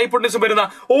ഓപ്പോസിറ്റും ഹൈപ്പോട്ടന്യൂസും വരുന്ന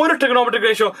ഒരു ട്രിഗണോമെട്രിക്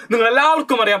റേഷ്യോ നിങ്ങൾ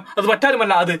എല്ലാവർക്കും അറിയാം. അത്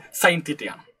മറ്റാരുമല്ല, അത് സൈൻ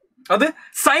തീറ്റയാണ്. അത്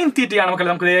സൈൻ തീറ്റയാണ് മക്കളെ.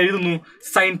 നമുക്ക് എഴുതുന്നു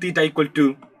sine theta equal to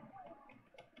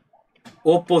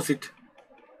opposite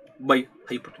by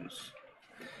hypotenuse.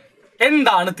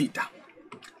 എന്താണ് തീറ്റ?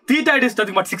 തീറ്റ it is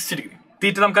nothing but 60 degree.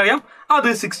 തീറ്റ നമുക്കറിയാം, അത്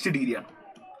 60 ഡിഗ്രിയാണ്.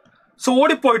 So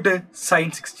ഓടിപ്പോയിട്ട് sign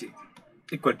 60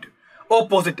 equal to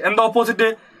opposite. എന്താ ഓപ്പോസിറ്റ്?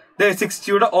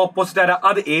 60യുടെ ഓപ്പോസിറ്റ് ആരാ?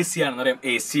 അത് എ സി ആണെന്ന് അറിയാം.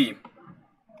 എ സി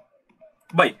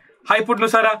ബൈ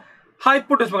ഹൈപ്പോട്ടന്യൂസ് ആരാ?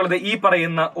 ഹൈപ്പോട്ടന്യൂസ് മക്കളെ ഈ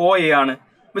പറയുന്ന ഒ എ ആണ്.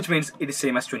 Which means it is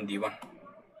same as 21.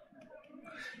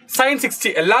 Sign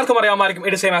 60 എല്ലാവർക്കും അറിയാമായിരിക്കും.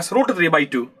 It is same as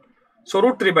 √3/2. So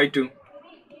 √3/2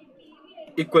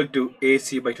 equal to AC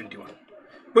by 21,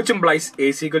 which implies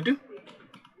AC equal to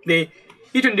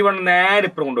ഈ 21 നേരെ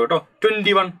ഇപ്പുറം കൊണ്ടു കേട്ടോ.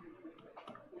 21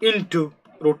 into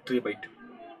 √3/2.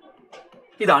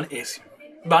 ഇതാണ് എ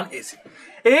സി.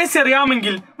 എ സി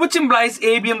അറിയാമെങ്കിൽ which implies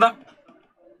എ ബി എന്താ?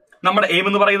 നമ്മുടെ എയിം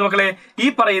എന്ന് പറയുന്ന മക്കളെ ഈ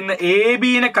പറയുന്ന എ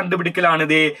ബിനെ കണ്ടുപിടിക്കലാണ്.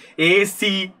 എ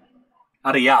സി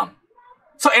അറിയാം.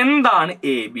 സോ എന്താണ്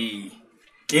എ ബി?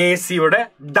 എ സിയുടെ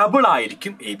ഡബിൾ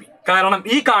ആയിരിക്കും എ ബി. കാരണം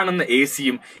ഈ കാണുന്ന എ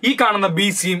സിയും ഈ കാണുന്ന ബി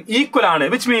സിയും ഈക്വൽ ആണ്.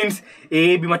 വിച്ച് മീൻസ് എ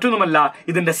ബി മറ്റൊന്നുമല്ല,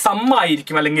 ഇതിന്റെ സം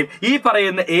ആയിരിക്കും. അല്ലെങ്കിൽ ഈ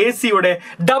പറയുന്ന എ സിയുടെ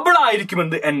ഡബിൾ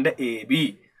ആയിരിക്കുമെന്ന് എന്റെ A B.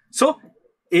 So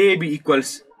A B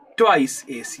equals twice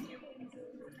A C.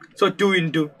 So 2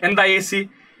 into എന്താ A C?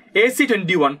 A C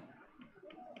 21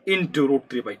 into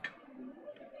 √3/2.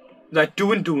 2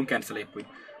 ഉം 2 ഉം ക്യാൻസൽ ആയിപ്പോയി.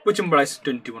 which implies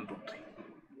 21√3.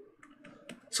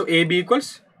 So A B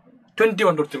equals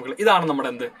 21√3. ഇതാണ് നമ്മുടെ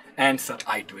എന്ത് ആൻസർ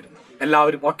ആയിട്ട് വരുന്നത്.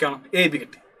 എല്ലാവരും ഓക്കെ ആണോ? എ ബി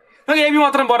കിട്ടി. നമുക്ക് എ ബി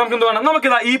മാത്രം പോരാ, നമുക്ക് എന്ത് വേണം?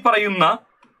 നമുക്കിതാ ഈ പറയുന്ന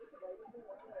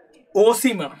OC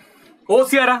വേണം.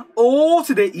 OC ആരാ? OC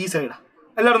ഇതേ ഈ സൈഡാ.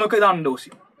 എല്ലാവരും നോക്കുക, ഇതാണ് എൻ്റെ OC.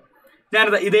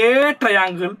 ഞാനിതാ ഇതേ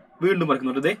ട്രയാങ്കിൾ വീണ്ടും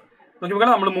വരയ്ക്കുന്നുണ്ട്. ഇതേ നോക്കി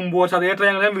നോക്കാം, നമ്മൾ മുമ്പ് വരച്ച അതേ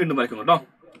ട്രയാങ്കിൾ ഞാൻ വീണ്ടും വരയ്ക്കുന്നു കേട്ടോ.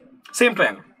 സെയിം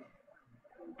ട്രയാങ്കിൾ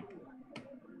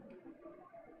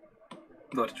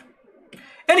ഇത് വരച്ചു.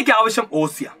 എനിക്ക് ആവശ്യം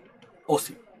OC ആണ്. OC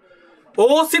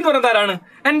എന്ന് പറയുന്നത് ആരാണ്?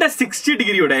 എൻ്റെ 60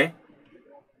 ഡിഗ്രിയുടെ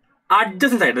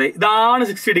അഡ്ജസൻറ്റ് സൈഡ്. ഇതാണ്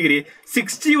 60 ഡിഗ്രി.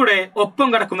 60യുടെ ഒപ്പം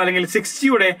കിടക്കുന്ന അല്ലെങ്കിൽ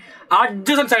 60യുടെ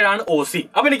അഡ്ജസൻറ്റ് സൈഡാണ് OC.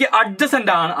 അപ്പൊ എനിക്ക്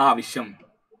അഡ്ജസൻറ്റ് ആണ് ആവശ്യം.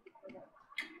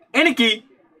 എനിക്ക്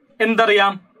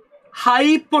എന്തറിയാം?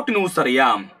 ഹൈപ്പോട്ടന്യൂസ്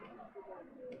അറിയാം.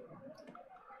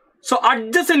 സോ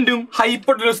അഡ്ജസന്റും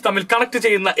ഹൈപ്പോട്ടന്യൂസ് തമ്മിൽ കണക്ട്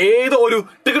ചെയ്യുന്ന ഏതോ ഒരു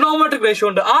ട്രിഗണോമെട്രിക് റേഷ്യോ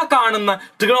ഉണ്ട്. ആ കാണുന്ന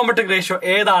ട്രിഗണോമെട്രിക് റേഷ്യോ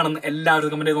ഏതാണെന്ന് എല്ലാവരും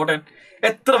കമന്റ് ചെയ്ത് നോട്ടെ.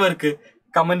 എത്ര പേർക്ക്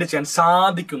കമന്റ് ചെയ്യാൻ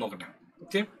സാധിക്കും നോക്കട്ടെ.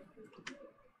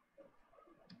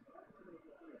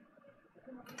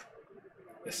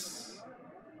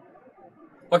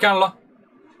 ഓക്കെ ആണല്ലോ.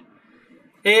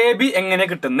 എ ബി എങ്ങനെ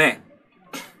കിട്ടുന്നേ?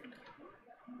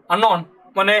 അണ്ണോൺ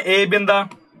മോനെ എ ബി എന്താ?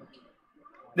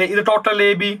 ഇത് ടോട്ടൽ എ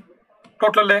ബി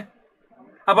ടോട്ടൽ അല്ലേ?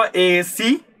 അപ്പൊ AC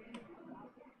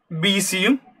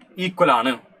BCയും ഈക്വൽ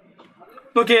ആണ്.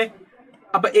 നോക്കിയേ,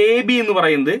 അപ്പൊ AB എന്ന്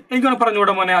പറയുന്നത് എനിക്ക്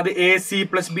പറഞ്ഞുകൂടെ മോനെ, അത് AC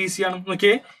പ്ലസ് BC ആണ്.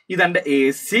 നോക്കിയേ, ഇതെന്റെ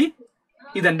AC,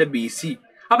 ഇതെന്റെ BC.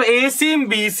 അപ്പൊ ACയും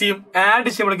BCയും ആഡ്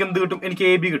ചെയ്യുമ്പോഴേക്കും എന്ത് കിട്ടും? എനിക്ക്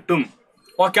AB കിട്ടും.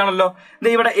 ഓക്കെ ആണല്ലോ.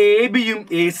 ഇവിടെ ABയും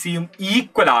ACയും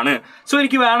ഈക്വൽ ആണ്. സോ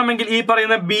എനിക്ക് വേണമെങ്കിൽ ഈ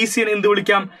പറയുന്ന BCനെ എന്ത്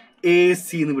വിളിക്കാം? AC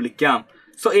എന്ന് വിളിക്കാം.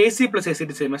 So AC plus AC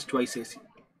is same as twice AC.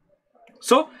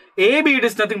 So AB it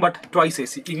is nothing but twice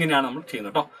AC. ഇങ്ങനെയാണ് നമ്മൾ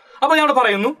ചെയ്യുന്നത് കേട്ടോ. അപ്പൊ ഞാൻ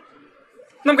പറയുന്നു,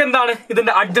 നമുക്ക് എന്താണ്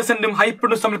ഇതിന്റെ അഡ്ജസന്റും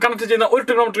ഹൈപ്പോട്ടന്യൂസും തമ്മിൽ കണക്ട് ചെയ്യുന്ന ഒരു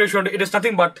ട്രിഗണോമെട്രിക് റേഷ്യോ ഉണ്ട്. It is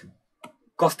nothing but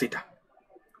cos θ.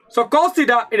 So cos θ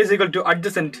it is equal to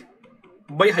adjacent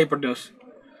by hypotenuse.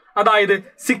 അതായത്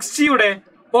 60യുടെ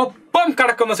ഒപ്പം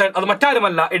കിടക്കുന്ന സൈഡ് അത്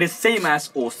മറ്റാരുമല്ല, it is same as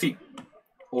OC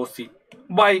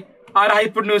by R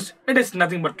hypotenuse. It is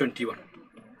nothing but 21.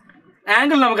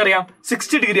 Angle നമുക്കറിയാം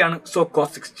 60 degree ആണ്. So cos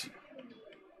 60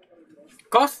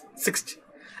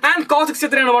 and cos 60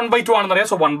 എത്രയാണ്? 1/2 ആണെന്ന് അറിയാം.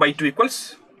 So 1/2 equals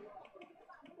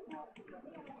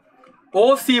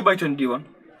OC by 21,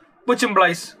 which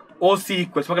implies OC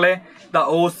equals മക്കളെ the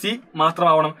OC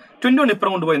മാത്രമാവണം. 21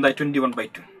 ഇപ്പുറം കൊണ്ടുപോയി എന്തായി?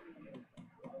 21/2.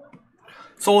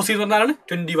 സോ OC എന്ന് പറഞ്ഞാലാണ്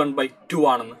 21/2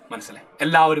 ആണെന്ന് മനസ്സിലായി.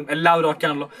 എല്ലാവരും ഓക്കെ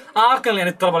ആണല്ലോ. ആർക്കെങ്കിലും ഞാൻ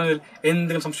ഇത്ര പറഞ്ഞതിൽ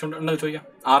എന്തെങ്കിലും സംശയം ഉണ്ടെങ്കിൽ ചോദിക്കാം.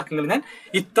 ആർക്കെങ്കിലും ഞാൻ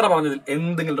ഇത്ര പറഞ്ഞതിൽ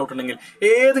എന്തെങ്കിലും ഡൗട്ട് ഉണ്ടെങ്കിൽ,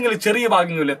 ഏതെങ്കിലും ചെറിയ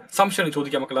ഭാഗങ്ങളിൽ സംശയം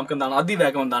ചോദിക്കാം മക്കളെ. നമുക്ക് എന്താണ്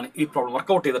അതിവേഗം എന്താണ് ഈ പ്രോബ്ലം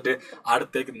വർക്കൗട്ട് ചെയ്തിട്ട്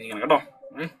അടുത്തേക്ക് നീങ്ങണം കേട്ടോ.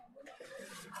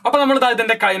 അപ്പൊ നമ്മൾ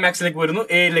ഇതിന്റെ ക്ലൈമാക്സിലേക്ക് വരുന്നു,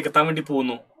 ഏരിയയിലേക്ക് എത്താൻ വേണ്ടി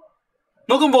പോകുന്നു.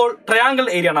 നോക്കുമ്പോൾ ട്രയാങ്കിൾ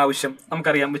ഏരിയ ആണ് ആവശ്യം.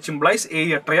 നമുക്കറിയാം which implies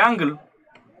area triangle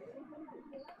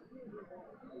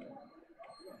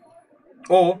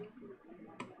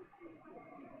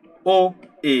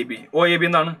OAB. OAB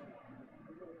എന്താണ്?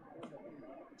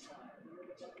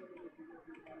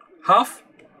 Half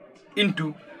into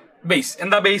base.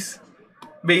 എന്താ ബേസ്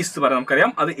പറയാം?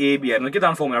 നമുക്കറിയാം അത് AB ആയിരുന്നു.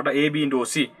 ഇതാണ് ഫോർമുല കേട്ടോ. AB ഇൻറ്റു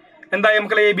OC എന്തായി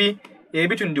മക്കളെ? AB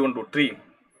 21/3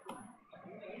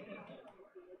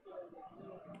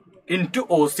 ഇൻറ്റു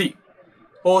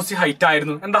OC ഹൈറ്റ്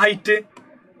ആയിരുന്നു. എന്താ ഹൈറ്റ്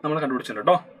നമ്മൾ കണ്ടുപിടിച്ചിട്ടുണ്ട്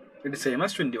കേട്ടോ. It is same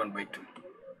as 21/2.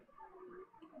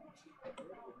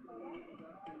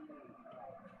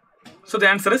 So the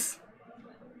answer is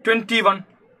 21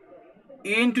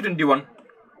 into 21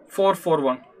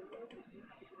 441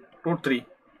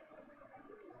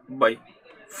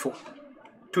 √3/4.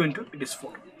 2 into it is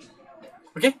 4.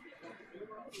 Okay.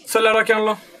 So എല്ലാവരും ഓക്കെ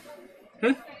ആണല്ലോ.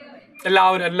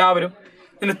 എല്ലാവരും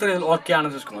ഇനി ഇത്ര ഓക്കെ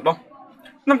ആണെന്ന് വിശ്വസിക്കുന്നു കേട്ടോ.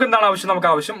 നമുക്ക് എന്താണ് ആവശ്യം? നമുക്ക്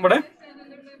ആവശ്യം ഇവിടെ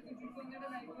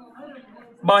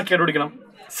ബാക്കി കണ്ടുപിടിക്കണം.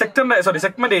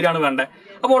 സെഗ്മെന്റ് ഏരിയ ആണ് വേണ്ടത്.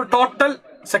 അപ്പോൾ total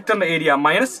സെക്ടറിന്റെ area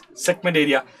minus segment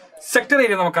area. Sector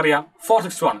area നമുക്കറിയാം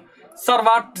 462 ആണ്. Sir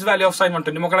what value of sine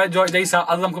 120? മക്കളെ ജയ്സ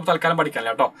അത് നമുക്ക് തൽക്കാലം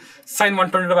പഠിക്കാനില്ല കേട്ടോ. Sign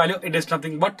 120യുടെ value it is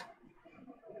nothing but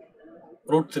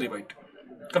 √3/2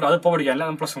 കേട്ടോ. അതിപ്പോ പഠിക്കാനില്ല,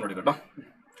 നമ്മൾ +1 പഠിക്കും കേട്ടോ.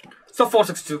 So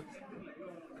 462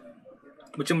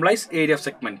 which implies area of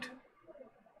segment.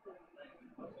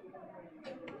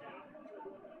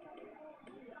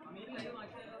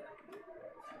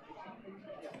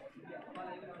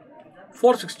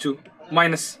 -462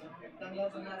 minus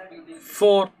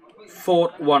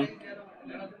 441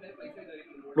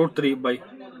 √3/4.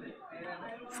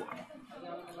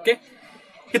 Okay,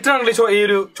 ഇത്രയാണല്ലോ ഈ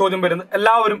ഒരു ചോദ്യം വരുന്നത്.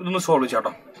 എല്ലാവരും ഇതൊന്ന് സോൾവ് ചെയ്യാം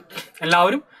കേട്ടോ.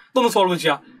 എല്ലാവരും ഇതൊന്ന് സോൾവ്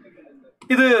ചെയ്യാം.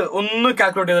 ഇത് ഒന്ന്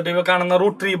കാൽക്കുലേറ്റ് ചെയ്തിട്ട് ഇവ കാണുന്ന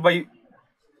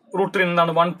 √3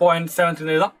 എന്താണ് 1.73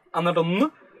 എഴുതാം. എന്നിട്ട് ഒന്ന്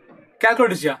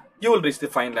കാൽക്കുലേറ്റ് ചെയ്യാം. You will reach the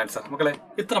final answer. മക്കളെ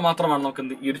ഇത്ര മാത്രമാണ് നമുക്ക്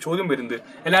ഈ ഒരു ചോദ്യം വരുന്നത്.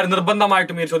 എല്ലാവരും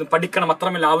നിർബന്ധമായിട്ടും ഈ ഒരു ചോദ്യം പഠിക്കണം.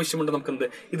 അത്രമേൽ ആവശ്യമുണ്ട് നമുക്ക്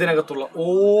ഇതിനകത്തുള്ള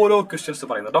ഓരോ ക്വസ്റ്റ്യൻസ്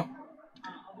പറയുന്നത് കേട്ടോ.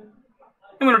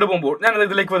 മുന്നോട്ട് പോകുമ്പോൾ ഞാൻ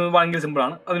ഇതിലേക്ക് വരുന്നത് ഭയങ്കര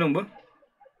സിമ്പിളാണ്. അതിനു മുമ്പ്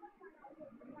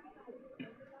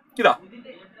ഇതാ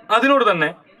അതിനോട് തന്നെ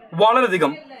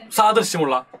വളരെയധികം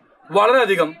സാദൃശ്യമുള്ള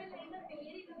വളരെയധികം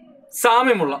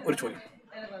സാമ്യമുള്ള ഒരു ചോദ്യം.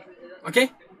 ഓക്കെ,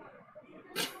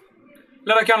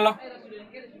 എല്ലാവരൊക്കെയാണല്ലോ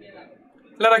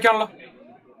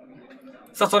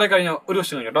സോറി കഴിഞ്ഞ ഒരു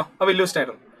ക്വസ്റ്റ്യൻ കേട്ടോ. അത് വലിയ ക്വസ്റ്റ്യൻ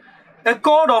ആയിരുന്നു. A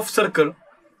code of circle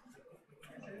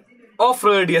of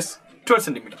radius 12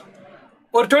 centimetre.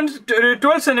 ഒരു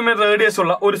 12 സെന്റിമീറ്റർ റേഡിയസ്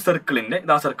ഉള്ള ഒരു സർക്കിളിന്റെ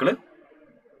ഇതാ സർക്കിള്.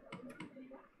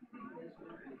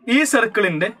 ഈ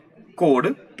സർക്കിളിന്റെ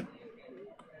കോഡ്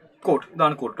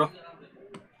ഇതാണ് കോഡ് കേട്ടോ.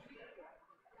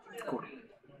 Code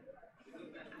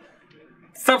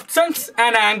substance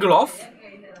and angle of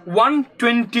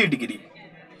 120 degree.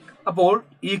 അപ്പോൾ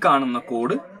ഈ കാണുന്ന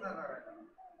കോഡ്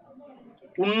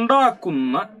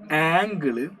ഉണ്ടാക്കുന്ന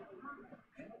ആംഗിള്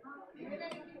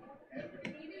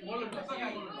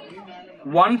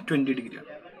 120 ഡിഗ്രിയാണ്.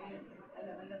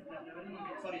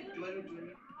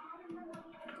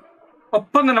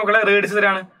 ഒപ്പം തന്നെ മക്കളെ റേഡിയസ്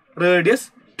എത്രയാണ്? Radius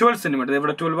 12 centimetre.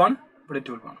 ഇവിടെ 12 ആണ്, ഇവിടെ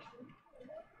 12 ആണ്.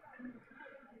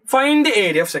 Find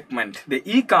area of segment.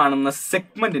 ഈ കാണുന്ന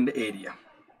സെഗ്മെന്റിന്റെ ഏരിയ.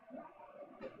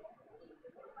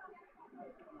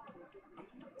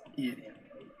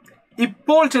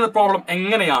 ഇപ്പോൾ ചെയ്ത പ്രോബ്ലം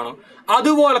എങ്ങനെയാണോ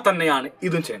അതുപോലെ തന്നെയാണ്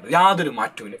ഇതും ചെയ്യേണ്ടത്. യാതൊരു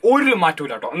മാറ്റവും ഒരു മാറ്റവും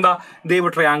കേട്ടോ. എന്താ, ദൈവ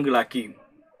ട്രയാങ്കിൾ ആക്കി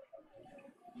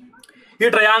ഈ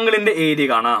ട്രയാങ്കിളിന്റെ ഏരിയ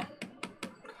കാണാം.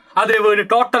 അതിന് വേണ്ടി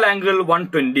ടോട്ടൽ ആംഗിൾ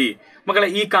 120. മക്കളെ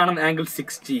ഈ കാണുന്ന ആംഗിൾ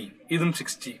 60, ഇതും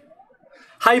 60.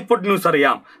 ഹൈപ്പോട്ടന്യൂസ്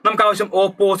അറിയാം, നമുക്ക് ആവശ്യം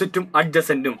ഓപ്പോസിറ്റും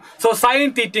അഡ്ജസന്റും. സോ സൈൻ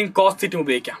തീറ്റയും കോസ് തീറ്റയും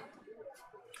ഉപയോഗിക്കാം.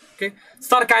 Okay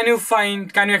sir, can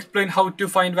you explain how to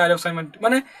find value of sin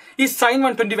 120? ഈ sin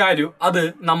 120 വാല്യൂ അത്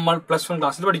നമ്മൾ +1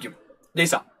 ക്ലാസ്സിൽ പഠിക്കും.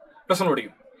 ജയ്സ +1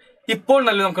 പഠിക്കും. ഇപ്പോൾ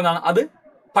നല്ല നമുക്ക് എന്താണ് അത്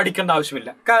പഠിക്കേണ്ട ആവശ്യമില്ല.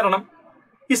 കാരണം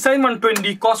ഈ sin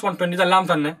 120 cos 120 ഇതെല്ലാം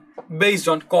തന്നെ ബേസ്ഡ്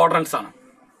ഓൺ ക്വാഡ്രൻസ് ആണ്.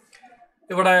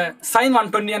 ഇവിടെ sin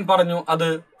 120 ഞാൻ പറഞ്ഞു അത്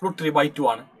 √3/2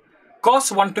 ആണ്. cos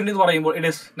 120 എന്ന് പറയുമ്പോൾ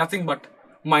ഇറ്റ് ഈസ് നത്തിങ് ബട്ട്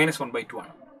 -1/2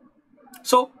 ആണ്.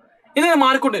 സോ ഇതിനെ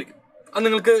മാറിക്കൊണ്ടിരിക്കും. അത്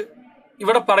നിങ്ങൾക്ക്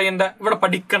ഇവിടെ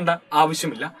പഠിക്കേണ്ട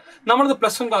ആവശ്യമില്ല. നമ്മളത്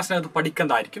 +1 ക്ലാസ്സിനകത്ത്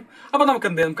പഠിക്കേണ്ടതായിരിക്കും. അപ്പൊ നമുക്ക്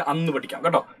അന്ന് പഠിക്കാം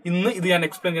കേട്ടോ. ഇന്ന് ഇത് ഞാൻ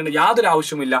എക്സ്പ്ലെയിൻ ചെയ്യേണ്ട യാതൊരു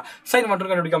ആവശ്യമില്ല. sin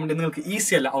 120 കണ്ടുപിടിക്കാൻ വേണ്ടി നിങ്ങൾക്ക്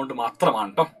ഈസി അല്ല, അതുകൊണ്ട് മാത്രമാണ്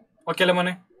കേട്ടോ. ഓക്കെ അല്ലേ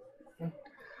മോനെ?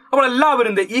 അപ്പോൾ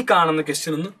എല്ലാവരും ഈ കാണുന്ന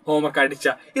ക്വസ്റ്റ്യൻ ഒന്ന് ഹോംവർക്ക് അടിച്ച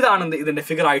ഇതാണ് ഇതിന്റെ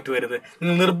ഫിഗർ ആയിട്ട് വരുന്നത്.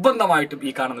 നിങ്ങൾ നിർബന്ധമായിട്ടും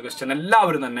ഈ കാണുന്ന ക്വസ്റ്റ്യൻ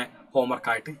എല്ലാവരും തന്നെ ഹോംവർക്ക്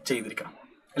ആയിട്ട് ചെയ്തിരിക്കണം.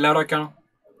 എല്ലാവരും ഒക്കെയാണോ?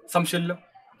 സംശയമില്ലല്ലോ.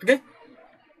 ഓക്കെ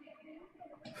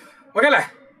ഓക്കെ അല്ലേ?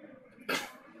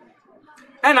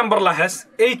 A umbrella has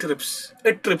 8 ribs.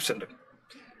 8 ribs ഉണ്ട്,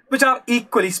 which are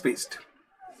equally spaced.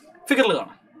 ഫിഗറിൽ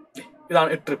കാണാം. ഇതാണ്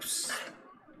 8 ribs.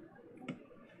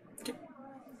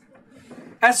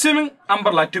 Assuming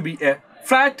umbrella to be a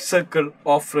flat circle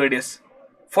of radius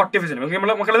 45 cm.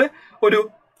 മക്കളത് ഒരു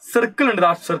സർക്കിൾ ഉണ്ട്.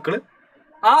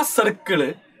 ആ സർക്കിള്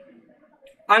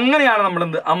അങ്ങനെയാണ്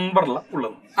നമ്മൾ അംബ്രല്ല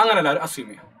ഉള്ളത്. അങ്ങനെ എല്ലാവരും അസ്യൂം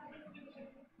ചെയ്യാം.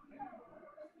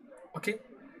 ഓക്കെ,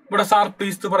 ഇവിടെ സാർ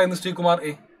പ്ലീസ് പറയുന്നു ശ്രീകുമാർ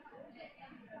എ.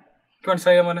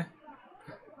 മനസ്സിലായോ മോനെ?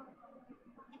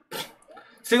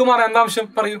 ശ്രീകുമാർ എന്താ ആവശ്യം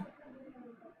പറയൂ.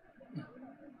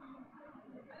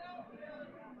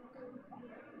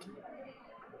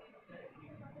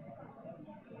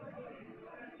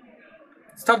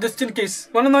 Start just in case.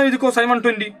 One now you go sin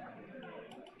 120.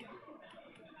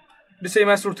 The same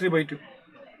as √3/2.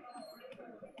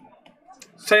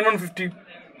 Sin 150.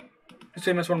 The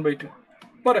same as 1/2.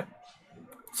 പോരെ?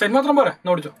 sin മാത്രം പോരെ?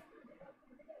 നോടിച്ചോ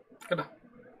കേട്ടോ.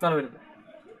 ഇതാണ് വരുന്നത്.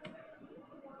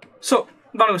 സോ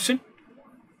ഇതാണ് ക്വസ്റ്റ്യൻ.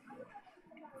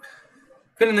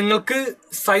 പിന്നെ നിങ്ങൾക്ക്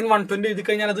sin 120 എഴുതി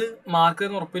കഴിഞ്ഞാൽ അത് മാർക്ക്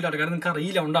എന്ന് ഉറപ്പില്ല. കാരണം നിങ്ങൾക്ക്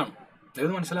അറിയില്ല, ഉണ്ടാണ്.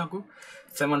 അതായത് മനസ്സിലാക്കൂ,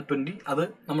 sin 120 അത്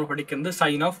നമ്മൾ പഠിക്കുന്നത്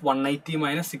sin of 180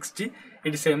 - 60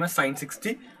 it is same as sin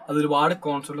 60. അത് ഒരുപാട്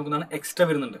കോൺസെപ്റ്റ് എക്സ്ട്രാ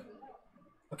വരുന്നുണ്ട്.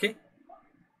 ഓക്കെ,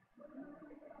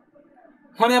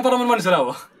 മോനെ ഞാൻ പറഞ്ഞ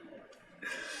മനസ്സിലാവോ?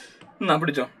 എന്നാ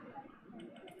പിടിച്ചോ.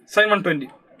 sin 120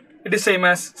 it is same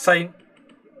as sin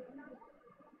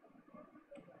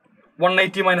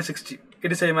 180 - 60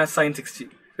 it is same as sin 60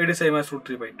 it is same as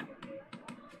 √3/2.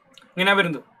 ഇങ്ങനെ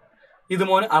വരുന്നത്. ഇത്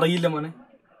മോന് അറിയില്ല മോനെ.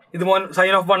 ഇത് മോൻ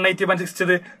sin of 180 -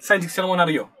 60 sin 60 മോൻ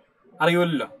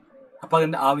അറിയൂല്ലോ. അപ്പൊ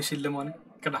അതിന്റെ ആവശ്യമില്ല മോനെ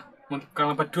കേട്ടാ. മോൻ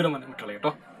കാണാൻ പറ്റൂല മോനെ കുട്ടികളെ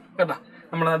കേട്ടോ കേട്ടാ.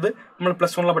 നമ്മൾ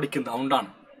 +1 പഠിക്കുന്നത്, അതുകൊണ്ടാണ്.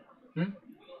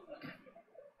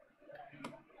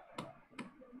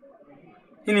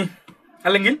 ഇനി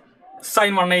അല്ലെങ്കിൽ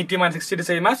sin 180 - 60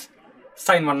 same as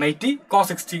sin 180 cos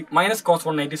 60 - cos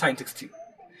 180 sin 60.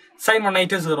 sin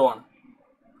 180 0 ആണ്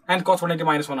ആൻഡ് cos 180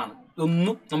 -1 ആണ്.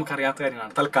 ഇതൊന്നും നമുക്കറിയാത്ത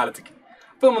കാര്യങ്ങളാണ് തൽക്കാലത്തേക്ക്.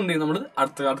 അപ്പൊ നമ്മൾ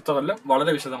അടുത്ത കൊല്ലം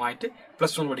വളരെ വിശദമായിട്ട്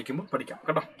 +1 പഠിക്കുമ്പോൾ പഠിക്കാം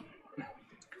കേട്ടോ.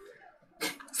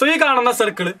 സോ ഈ കാണുന്ന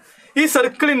സർക്കിള്, ഈ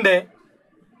സർക്കിളിന്റെ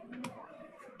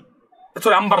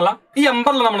സോറി അംബർല. ഈ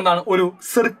അംബർല നമ്മൾ എന്താണ് ഒരു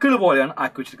സർക്കിൾ പോലെയാണ്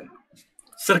ആക്കി വെച്ചിരിക്കുന്നത്,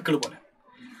 സർക്കിൾ പോലെ.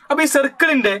 അപ്പൊ ഈ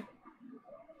സർക്കിളിന്റെ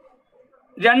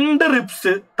 2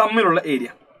 റിബ്സ് തമ്മിലുള്ള area,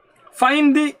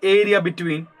 find the area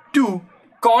between 2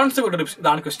 consecutive ribs.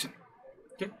 ഇതാണ് ക്വസ്റ്റ്യൻ.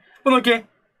 അപ്പൊ നോക്കിയേ,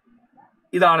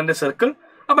 ഇതാണ് എന്റെ സർക്കിൾ.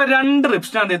 അപ്പൊ 2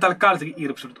 റിബ്സ് ഞാൻ തൽക്കാലത്തേക്ക് ഈ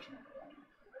റിബ്സ് എടുത്തു.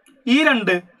 ഈ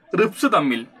 2 റിബ്സ്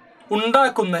തമ്മിൽ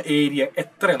ഉണ്ടാക്കുന്ന ഏരിയ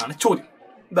എത്രയെന്നാണ് ചോദ്യം.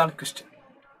 ഇതാണ് ക്വസ്റ്റ്യൻ.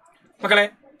 മക്കളെ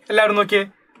എല്ലാവരും നോക്കിയേ,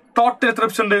 ടോട്ടൽ എത്ര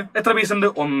റിബ്സ് ഉണ്ട്, എത്ര പീസ് ഉണ്ട്?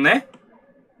 1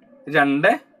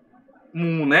 2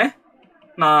 3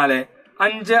 4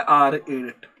 5 6 7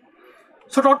 8.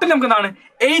 സോ ടോട്ടൽ നമുക്ക് എന്താണ്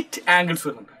 8 ആംഗിൾസ്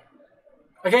വരുന്നുണ്ട്.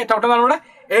 ഓക്കെ, ടോട്ടൽ എന്താണ് ഇവിടെ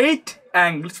 8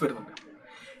 ആംഗിൾസ് വരുന്നുണ്ട്.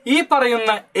 ഈ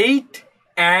പറയുന്ന 8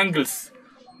 ആംഗിൾസ്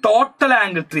ടോട്ടൽ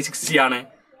ആംഗിൾ 360 ആണ്.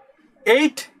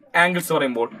 8 ആംഗിൾസ്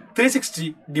പറയുമ്പോൾ 360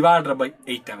 ഡിവൈഡഡ് ബൈ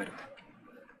 8 ആണ് വരുന്നത്.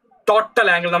 ടോട്ടൽ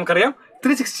ആംഗിൾ നമുക്കറിയാം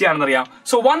 360 ആണെന്ന് അറിയാം.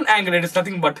 So 1 angle it is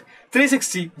nothing but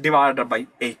 360 divided by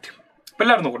 8. അപ്പൊ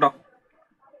എല്ലാവരും നോക്കൂ കേട്ടോ.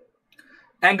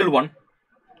 Angle 1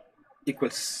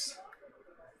 equals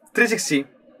 360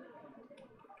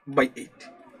 by 8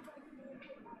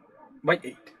 by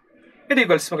 8. It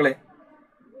equals മക്കളെ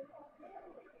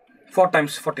 4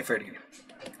 times 45 ഡിഗ്രി.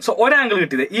 സോ ഒരു ആംഗിൾ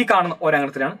കിട്ടിയത് ഈ കാണുന്ന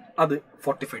ഒരാംഗിളത്തിലാണ്, അത്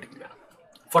 45 ഡിഗ്രിയാണ്.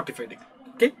 45 ഡിഗ്രി.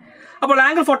 ഓക്കെ, അപ്പോൾ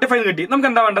ആംഗിൾ 45 കിട്ടി. നമുക്ക്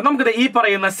എന്താ വേണ്ടത്? നമുക്ക് ഈ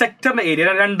പറയുന്ന സെക്ടറിന്റെ ഏരിയ,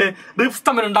 2 റിബ്സ്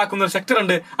തമ്മിൽ ഉണ്ടാക്കുന്ന ഒരു സെക്ടർ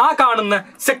ഉണ്ട്, ആ കാണുന്ന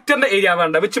സെക്ടറിന്റെ ഏരിയ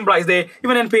വേണ്ട. വിച്ച് ഇംപ്ലൈസ്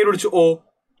ഇവൻ ഞാൻ പേര് വിളിച്ചു O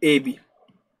A B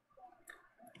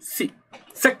C.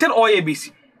 Sector O A B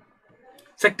C,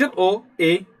 sector O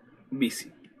A B C,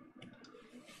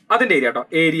 അതിന്റെ ഏരിയ കേട്ടോ,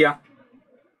 area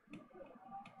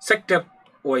sector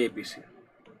O A B C.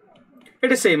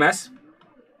 It is same as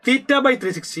theta by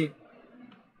 360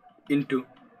 into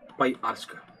pi R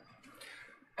square.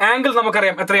 Angle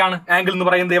നമുക്കറിയാം എത്രയാണ്? Angle എന്ന്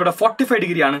പറയുന്നത് ഇവിടെ 45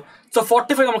 degree ആണ്. So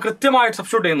 45 നമ്മൾ കൃത്യമായിട്ട്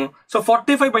സബ്സ്റ്റിറ്റ്യൂട്ട് ചെയ്യുന്നു. So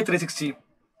 45 by 360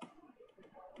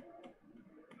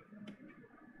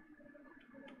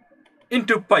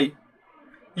 into pi.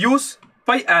 Use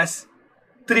pi as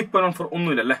 3.14.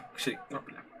 ഒന്നുമില്ലല്ലേ, ശരി,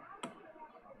 കുഴപ്പമില്ല.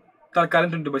 തൽക്കാലം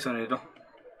 20/7 കേട്ടോ.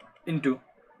 Into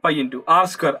pi into R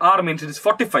square. R means it is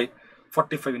 45.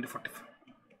 45 into 45.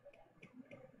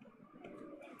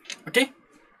 Okay,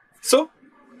 so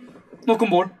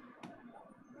നോക്കുമ്പോൾ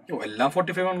എല്ലാം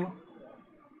 45 ആണല്ലോ.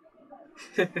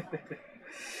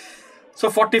 സോ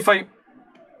 45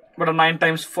 ഇവിടെ 9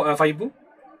 times 5,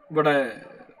 ഇവിടെ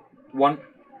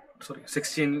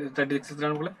 16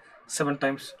 36 പോലെ 7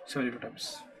 times 72 times.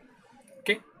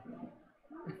 ഓക്കെ,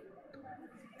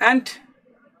 ആൻഡ്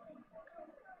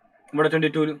ഇവിടെ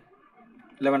 22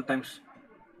 11 times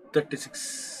 36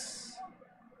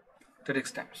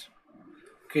 times.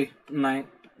 Okay, 9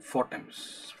 4 times.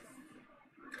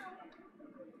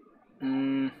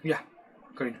 Yeah,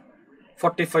 correct.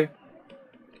 45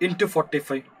 into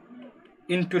 45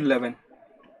 into 11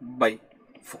 by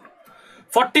 4.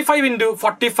 45 into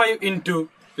 45 into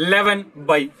 11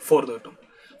 by 4 കിട്ടും.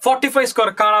 45 സ്ക്വയർ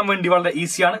കാണാൻ വേണ്ടി വളരെ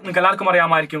ഈസിയാണ്. നിങ്ങൾക്ക് എല്ലാവർക്കും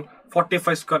അറിയാമായിരിക്കും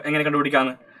 45 സ്ക്വയർ എങ്ങനെ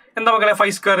കണ്ടുപിടിക്കാന്ന്. എന്താ മക്കളെ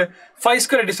 5 square? 5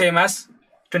 square it same as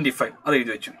 25. അത്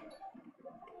എഴുതി വെച്ചു.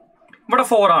 ഇവിടെ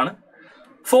 4 ആണ്.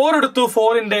 4 എടുത്തു.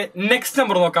 4ന്റെ നെക്സ്റ്റ്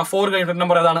നമ്പർ നോക്കാം. 4 കഴിഞ്ഞിട്ട്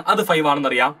നമ്പർ ഏതാണ്? അത് 5 ആണെന്ന്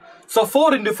അറിയാം. So 4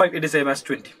 into 5 it same as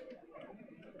 20.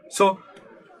 So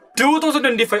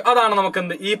 2025 അതാണ് നമുക്ക്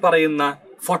എന്ത് ഈ പറയുന്ന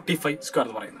 45 സ്ക്വയർ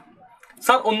എന്ന് പറയുന്നത്.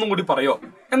 സാർ ഒന്നും കൂടി പറയോ?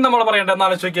 എന്താ നമ്മൾ പറയേണ്ടത് എന്ന്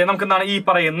ആലോചിച്ച് നോക്കിയാൽ നമുക്ക് എന്താണ് ഈ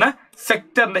പറയുന്ന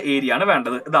സെക്ടറിന്റെ ഏരിയ ആണ്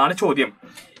വേണ്ടത്. ഇതാണ് ചോദ്യം.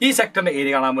 ഈ സെക്ടറിന്റെ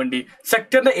ഏരിയ കാണാൻ വേണ്ടി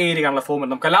സെക്ടറിന്റെ ഏരിയ കാണുന്ന ഫോം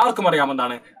നമുക്ക് എല്ലാവർക്കും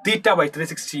അറിയാമെന്നാണ് theta by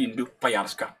 360 into pi R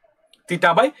square. Theta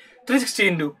by 360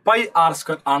 into pi R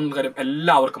square ആണെന്ന കാര്യം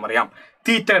എല്ലാവർക്കും അറിയാം.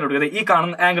 തീറ്റ കണ്ടുപിടിക്കുന്നത് ഈ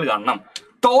കാണുന്ന ആംഗിൾ കാണണം.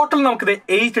 ടോട്ടൽ നമുക്കിത്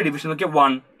 8 ഡിവിഷൻ നോക്കിയാൽ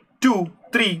 1 2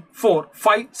 3 4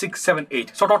 5 6 7 8.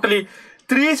 സോ ടോട്ടലി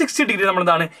 360 ഡിഗ്രി നമ്മൾ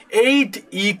എന്താണ് 8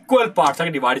 ഈക്വൽ പാർട്സ്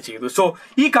ആക്കി ഡിവൈഡ് ചെയ്തു. സോ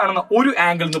ഈ കാണുന്ന ഒരു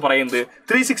ആംഗിൾ എന്ന് പറയുന്നത്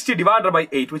 360 divided by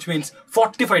 8 which means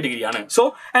 45 degree ആണ്. സോ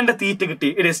എന്റെ തീറ്റ കിട്ടി.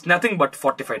 It is nothing but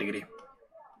 45 degree.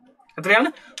 എത്രയാണ്?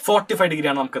 45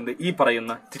 ഡിഗ്രിയാണ് നമുക്ക് എന്ത് ഈ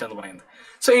പറയുന്ന തീറ്റ എന്ന് പറയുന്നത്.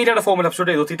 സോ ഏരിയയുടെ ഫോമിൽ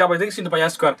സബ്സ്റ്റിറ്റ്യൂട്ട് ചെയ്തു. Theta by 360 into pi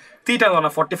R square. തീറ്റ എന്ന്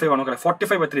പറഞ്ഞാൽ 45 ആണ്.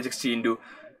 45 by 360 into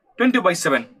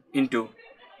 20/7 into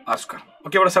R square.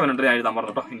 Okay, ഇവിടെ 7 ഉണ്ട്, ഞാൻ എഴുതാൻ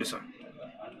പറഞ്ഞു കേട്ടോ. Into 7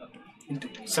 into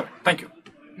 7. Thank you.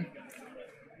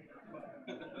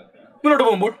 മുന്നോട്ട്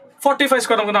പോകുമ്പോൾ 45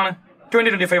 സ്ക്വയർ നമുക്ക് എന്താണ്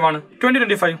 2025 ആണ്.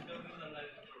 2025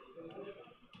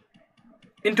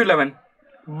 ഇൻറ്റു 11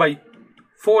 ബൈ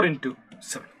 4 ഇൻറ്റു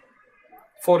 7.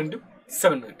 4 ഇൻറ്റു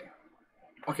 7 കിട്ടി.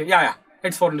 ഓക്കെ,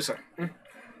 ഇറ്റ്സ് 4 ഇൻറ്റു 7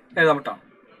 എഴുതാൻ പറ്റാം.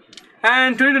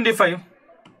 And 2025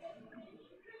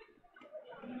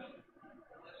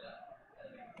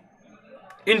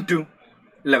 into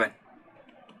 11.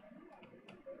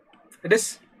 It is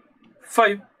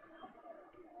 5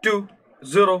 2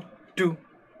 0 2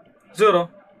 0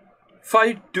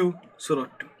 5 2 0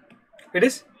 2. It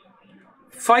is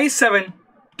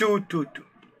 57222.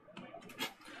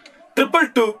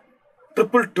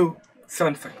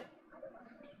 22275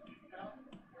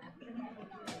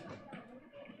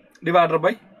 divided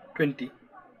by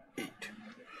 28.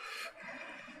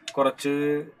 കുറച്ച്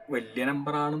വലിയ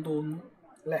നമ്പറാണെന്ന് തോന്നുന്നു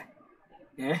അല്ലേ?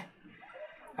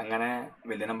 അങ്ങനെ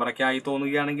വലിയ നമ്പറൊക്കെ ആയി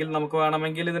തോന്നുകയാണെങ്കിൽ നമുക്ക്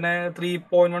വേണമെങ്കിൽ ഇതിനെ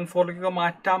 3.14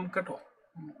 മാറ്റാം കേട്ടോ.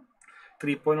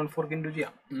 3.14 ഇൻറ്റു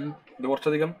ചെയ്യാം. ഇത്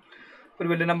കുറച്ചധികം ഒരു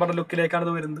വലിയ നമ്പറിൻ്റെ ലുക്കിലേക്കാണ്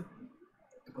ഇത് വരുന്നത്.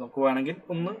 അപ്പോൾ നമുക്ക് വേണമെങ്കിൽ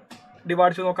ഒന്ന്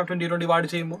ഡിവൈഡ് ചെയ്ത് നോക്കാം. 28 ഡിവൈഡ്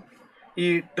ചെയ്യുമ്പോൾ ഈ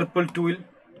 222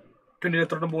 28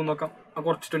 എത്രയോട്ടും പോകും നോക്കാം.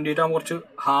 കുറച്ച് 28 ആകുമ്പോൾ കുറച്ച്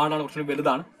ഹാർഡാണ്, കുറച്ച്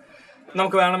വലുതാണ്.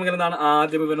 നമുക്ക് വേണമെങ്കിൽ എന്താണ്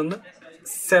ആദ്യം ഇവനൊന്ന്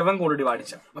 7 കൊണ്ട് ഡിവൈഡ്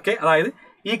ചെയ്യാം. ഓക്കെ, അതായത്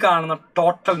ഈ കാണുന്ന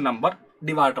ടോട്ടൽ നമ്പർ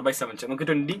ഡിവൈഡ് ബൈ 7 ചെയ്യാം. നമുക്ക്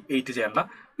 28 ചെയ്യണ്ട,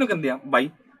 നമുക്ക് എന്ത് ചെയ്യാം, ബൈ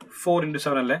 4 ×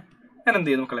 7 അല്ലേ. ഞാൻ എന്ത്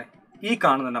ചെയ്യും മക്കളെ, ഈ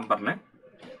കാണുന്ന നമ്പറിനെ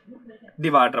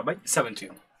ഡിവൈഡ് ബൈ 7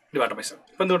 ചെയ്യും. ഡിവൈഡ് ബൈ 7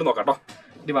 ഇപ്പം എന്തുകൊണ്ട് നോക്കാം കേട്ടോ.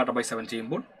 ഡിവൈഡ് ബൈ 7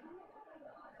 ചെയ്യുമ്പോൾ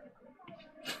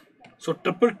സോ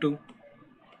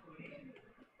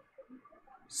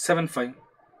 22275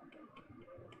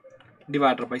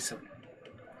 ഡിവൈഡ് ബൈ 7.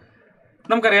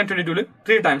 നമുക്കറിയാം 22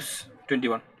 3 times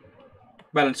 21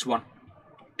 ബാലൻസ് 1.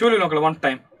 12 നോക്കളെ 1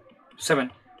 time 7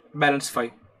 balance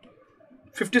 5.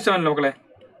 57 നോക്കളെ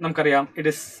നമുക്കറിയാം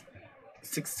ഇറ്റ് ഇസ്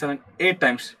 6 7 8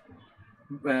 times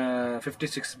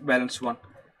 56 ബാലൻസ് 1.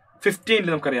 15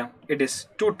 നമുക്കറിയാം ഇറ്റ് ഇസ്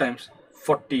 2 times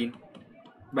 14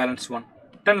 ബാലൻസ് 1.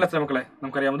 10 എത്ര മക്കളെ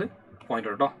നമുക്കറിയാമത് പോയിന്റ്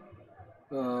കേട്ടോ.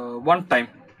 1 time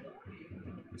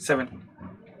 7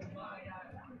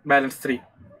 ബാലൻസ് 3.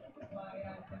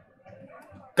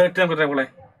 കറക്റ്റ് നമുക്ക് മക്കളെ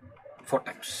 4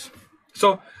 times. സോ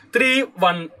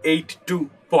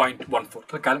 3182.14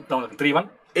 തൽക്കാലം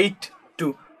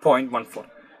 3182.14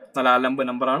 നല്ല അലമ്പ്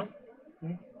നമ്പറാണ്.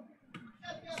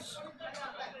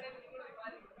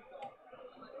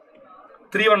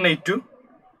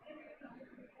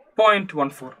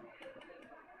 3182.14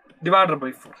 ഡിവൈഡഡ്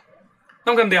ബൈ 4.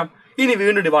 നമുക്ക് എന്ത് ചെയ്യാം, ഇനി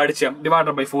വീണ്ടും ഡിവൈഡ് ചെയ്യാം.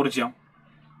 ഡിവൈഡഡ് ബൈ 4 ചെയ്യാം.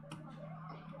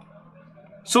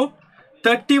 സോ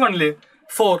 31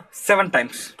 4 7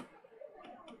 times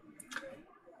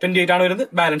 28 ആണ് വരുന്നത്,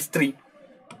 balance 3.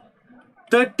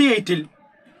 38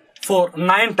 4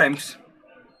 9 times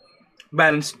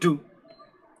balance 2.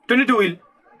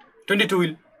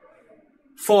 22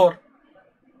 4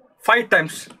 5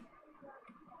 times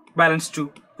balance 2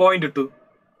 0.2.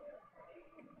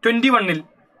 21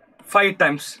 5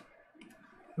 times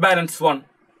balance 1.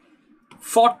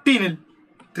 14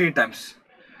 3 times.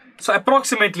 So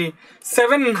approximately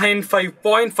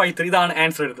 795.53 ഇതാണ്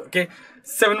ആൻസർ എടുത്തത്. ഓക്കെ,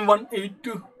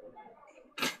 7182.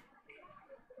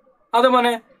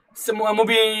 അതുപോലെ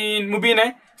മുബീനെ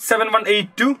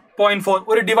 7182.4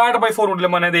 ഒരു ഡിവൈഡ് ബൈ 4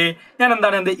 ഉണ്ടല്ലോ മോനെ. അതെ, ഞാൻ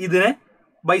എന്താണ് ഇതിനെ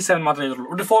ബൈ 7 മാത്രമേ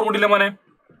ചെയ്തിട്ടുള്ളൂ. ഒരു 4 ഉണ്ടല്ലോ മോനെ,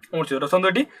 ചെയ്തോ.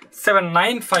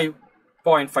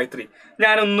 795.53.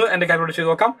 ഞാനൊന്ന് എൻ്റെ കാൽക്കുലേറ്റ് ചെയ്ത്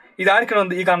നോക്കാം. ഇതായിരിക്കണം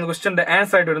ഈ കാണുന്ന ക്വസ്റ്റ്യൻ്റെ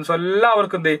ആൻസർ ആയിട്ട് വരുന്നത്. സോ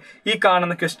എല്ലാവർക്കും എന്ത് ഈ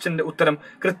കാണുന്ന ക്വസ്റ്റ്യൻ്റെ ഉത്തരം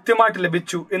കൃത്യമായിട്ട്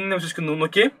ലഭിച്ചു എന്ന് വിശ്വസിക്കുന്നു.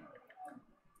 നോക്കിയേ,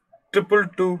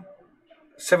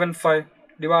 22275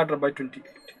 ഡിവൈഡഡ് ബൈ 28.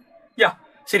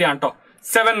 ശരിയാണ് കേട്ടോ.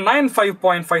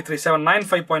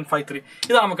 795.53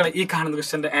 ഇതാണ് മക്കളെ ഈ കാണുന്ന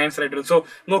ക്വസ്റ്റ്യന്റെ ആൻസർ ആയിട്ട്. സോ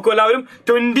നോക്കൂ എല്ലാവരും,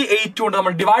 28 കൊണ്ട്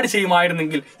നമ്മൾ ഡിവൈഡ്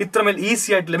ചെയ്യുമായിരുന്നെങ്കിൽ ഇത്രമേൽ ഈസി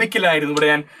ആയിട്ട് ലഭിക്കില്ലായിരുന്നു. ഇവിടെ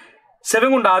ഞാൻ 7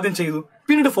 കൊണ്ട് ആദ്യം ചെയ്തു,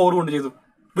 പിന്നീട് 4 കൊണ്ട് ചെയ്തു,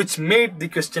 which made the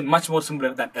question much more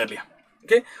simpler than earlier.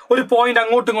 Okay, ഒരു പോയിന്റ്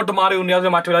അങ്ങോട്ടും ഇങ്ങോട്ടും മാറി ഉണ്ട്,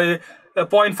 യാതൊരു മാറ്റമില്ല. അതായത്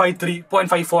 0.53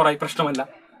 0.54 ആയി, പ്രശ്നമല്ല.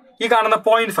 ഈ കാണുന്ന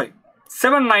 0.5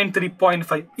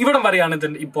 793.5 ഇവിടം വരെയാണ്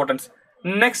ഇതിന്റെ ഇമ്പോർട്ടൻസ്.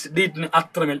 നെക്സ്റ്റ് ഡേറ്റിന്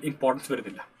അത്രമേൽ ഇമ്പോർട്ടൻസ്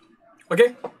വരുന്നില്ല. ഓക്കെ,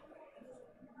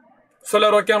 സോ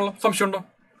എല്ലാവരും ഓക്കെ ആണല്ലോ? സംശയമുണ്ടോ?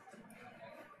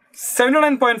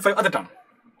 79.5 അതെറ്റാണ്.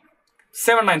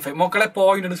 795 മക്കളെ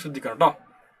പോയിന്റ് ശ്രദ്ധിക്കണം കേട്ടോ.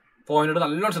 പോയിന്റ്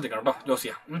നല്ലോണം ശ്രദ്ധിക്കണം കേട്ടോ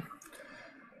ജോസിയ.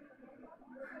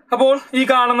 അപ്പോൾ ഈ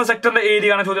കാണുന്ന സെക്ടറിന്റെ ഏരിയ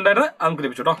ആണ് ചോദ്യം ഉണ്ടായിരുന്നത്, അത് നമുക്ക്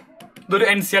ലഭിച്ചു കേട്ടോ. ഇതൊരു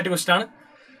NCERT ക്വസ്റ്റ്യൻ ആണ്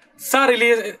സാർ.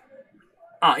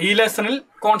 ഈ ലെസണിൽ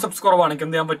കോൺസെപ്റ്റ്സ് കുറവാണ്, എനിക്ക്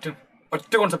എന്ത് ചെയ്യാൻ പറ്റും,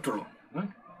 ഒറ്റ കോൺസെപ്റ്റ് ഉള്ളൂ.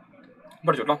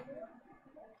 പഠിച്ചു കേട്ടോ.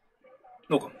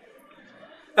 നോക്കൂ,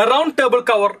 a round table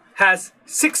cover has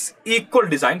 6 equal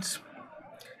designs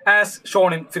as shown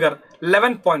in figure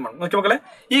 11.1. നോക്കി മക്കളെ,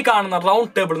 ഈ കാണുന്ന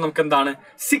റൗണ്ട് ടേബിൾ നമുക്ക് എന്താണ്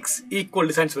 6 ഈക്വൽ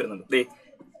ഡിസൈൻസ് വരുന്നത്.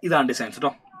 ഇതാണ് ഡിസൈൻസ്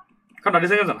കേട്ടോ. കണ്ടോ,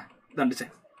 ഡിസൈൻസ് ആണ്, ഇതാണ്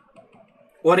ഡിസൈൻ.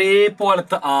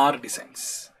 ഒരേപോലത്തെ 6 designs,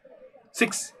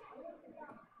 6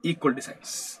 equal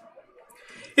designs.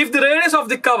 If the radius of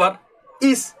the cover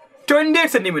is 28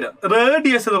 cm,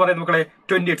 radius എന്ന് പറയുന്നത് മക്കളെ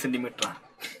 28 cm ആണ്.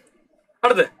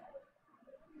 അടുത്ത്,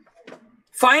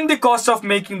 find the cost of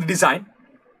making the design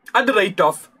at the rate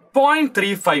of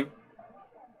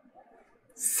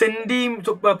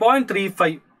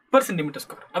 0.35 per centimeter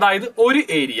square. അതായത് ഒരു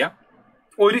ഏരിയ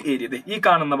ഈ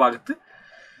കാണുന്ന ഭാഗത്ത്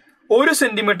 1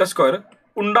 സെന്റിമീറ്റർ സ്ക്വയർ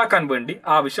ഉണ്ടാക്കാൻ വേണ്ടി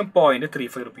ആവശ്യം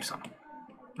 0.35 rupees ആണ്.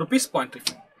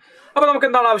 ₹0.35. അപ്പോൾ നമുക്ക്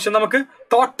എന്താണ് ആവശ്യം? നമുക്ക്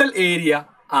ടോട്ടൽ ഏരിയ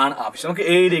ആണ് ആവശ്യം. നമുക്ക്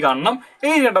ഏരിയ കാണണം.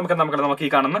 ഏരിയ നമുക്ക് ഈ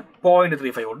കാണുന്ന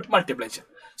 0.35 കൊണ്ട് മൾട്ടിപ്ലൈ ചെയ്യാം.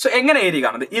 സോ എങ്ങനെ ഏരിയ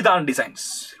കാണുന്നത്? ഇതാണ് ഡിസൈൻസ്.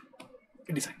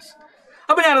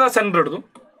 അപ്പൊ ഞാനത് സെന്റർ എടുത്തു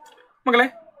മക്കളെ.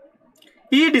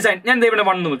 ഈ ഡിസൈൻ ഞാൻ ഇവിടെ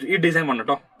 1 എന്ന് വെച്ചു. ഈ ഡിസൈൻ 1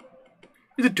 കേട്ടോ.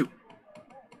 ഇത് 2,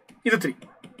 ഇത് 3,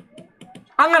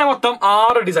 അങ്ങനെ മൊത്തം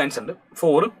 6 ഡിസൈൻസ് ഉണ്ട്.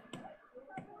 4,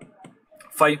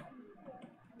 5,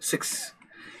 6.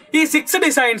 ഈ 6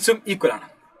 ഡിസൈൻസും ഈക്വൽ ആണ്.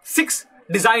 6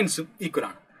 ഡിസൈൻസും ഈക്വൽ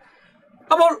ആണ്.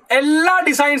 അപ്പോൾ എല്ലാ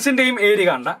ഡിസൈൻസിന്റെയും ഏരിയ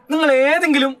കാണണ്ട. നിങ്ങൾ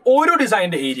ഏതെങ്കിലും ഓരോ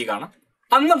ഡിസൈനിന്റെ ഏരിയ കാണാം.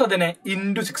 എന്നിട്ട് അതിനെ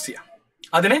ഇൻറ്റു 6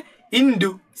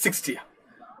 ചെയ്യാം.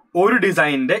 ഒരു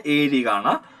ഡിസൈനിന്റെ ഏരിയ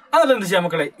കാണാം. എന്നിട്ട് എന്ത് ചെയ്യാം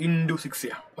മക്കളെ? ഇൻറ്റു 6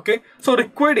 ചെയ്യാം. Okay. So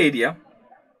required area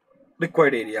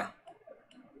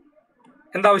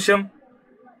എന്താവശ്യം?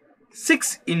 6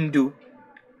 into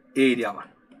area 1.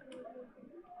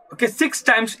 Okay. 6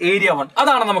 times area 1.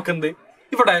 അതാണ് നമുക്ക് എന്ത്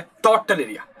ഇവിടെ total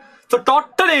area. So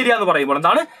total area എന്ന് പറയുമ്പോൾ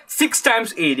എന്താണ്? 6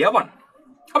 ടൈംസ് ഏരിയ 1.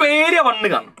 അപ്പൊ ഏരിയ 1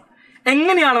 കാണണം.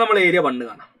 എങ്ങനെയാണ് നമ്മൾ ഏരിയ 1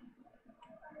 കാണാം?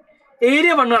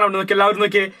 ഏരിയ 1 കാണാൻ നോക്കി എല്ലാവരും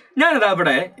നോക്കിയേ. ഞാനിതാ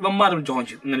ഇവിടെ ഇവന്മാരും ജോയിൻ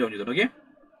ചെയ്തു. ഇങ്ങനെ ജോയിൻ ചെയ്തു. ഓക്കെ,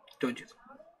 ജോയിൻ ചെയ്തു.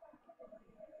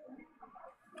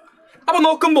 അപ്പൊ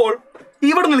നോക്കുമ്പോൾ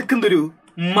ഇവിടെ നിൽക്കുന്നൊരു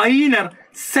മൈനർ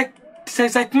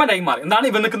സെഗ്മെന്റ് ആയി മാറി. എന്താണ്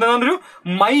ഇവ നിൽക്കുന്നത്? ഒരു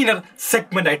മൈനർ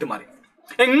സെഗ്മെന്റ് ആയിട്ട് മാറി.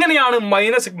 എങ്ങനെയാണ്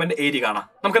മൈനർ സെഗ്മെന്റ് ഏരിയ കാണാം?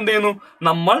 നമുക്ക് എന്ത് ചെയ്യുന്നു?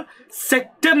 നമ്മൾ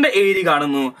സെക്ടറിന്റെ ഏരിയ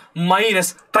കാണുന്നു,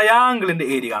 മൈനസ് ട്രയാങ്കിളിന്റെ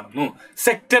ഏരിയ കാണുന്നു.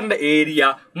 സെക്ടറിന്റെ ഏരിയ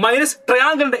മൈനസ്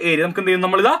ട്രയാങ്കിളിന്റെ ഏരിയ നമുക്ക് എന്ത് ചെയ്യുന്നു?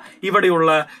 നമ്മളിതാ ഇവിടെയുള്ള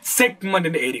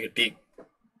സെഗ്മെന്റിന്റെ ഏരിയ കിട്ടി.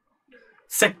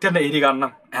 സെക്ടറിന്റെ ഏരിയ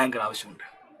കാരണം ആംഗിൾ ആവശ്യമുണ്ട്.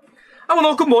 അപ്പൊ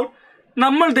നോക്കുമ്പോൾ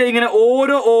നമ്മൾ ഇങ്ങനെ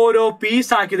ഓരോ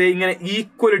പീസ് ആക്കിയത് ഇങ്ങനെ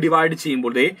ഈക്വൽ ഡിവൈഡ്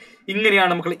ചെയ്യുമ്പോൾ ഇങ്ങനെയാണ്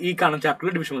നമുക്ക് ഈ കാണുന്ന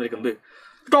ചാപ്റ്ററിൽ ഡിവിഷൻ വന്നിരിക്കുന്നത്.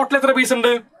 ടോട്ടൽ എത്ര പീസ്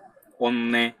ഉണ്ട്?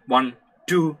 1,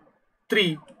 2, 3,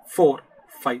 4,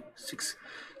 5, 6.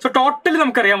 സോ ടോട്ടൽ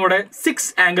നമുക്കറിയാം ഇവിടെ 6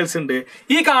 ആംഗിൾസ് ഉണ്ട്.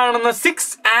 ഈ കാണുന്ന 6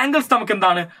 ആംഗിൾസ് നമുക്ക്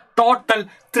എന്താണ്? ടോട്ടൽ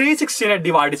 360നെ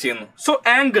ഡിവൈഡ് ചെയ്യുന്നു. So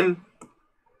angle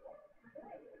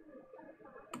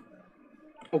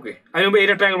okay. അതിന് മുമ്പ്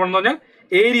ഏരിയ ട്രയാങ്കിൾ എന്ന് പറഞ്ഞാൽ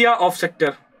area of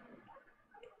sector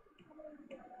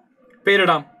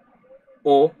പേരിടാം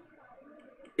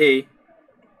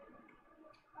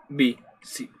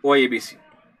OABC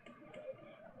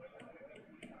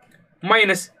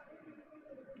minus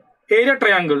area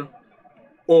triangle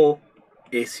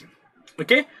OAC.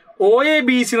 Okay.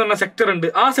 OABC എന്ന് പറഞ്ഞ സെക്ടർ ഉണ്ട്.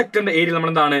 ആ സെക്ടറിന്റെ ഏരിയ നമ്മൾ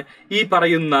എന്താണ്? ഈ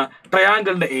പറയുന്ന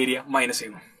ട്രയാങ്കിളിന്റെ ഏരിയ മൈനസ്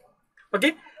ചെയ്യുന്നു. ഓക്കെ.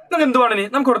 നമുക്ക് എന്ത് വേണം?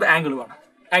 നമുക്ക് ഇവിടുത്തെ ആംഗിൾ വേണം.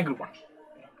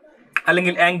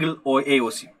 അല്ലെങ്കിൽ ആംഗിൾ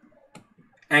AOC.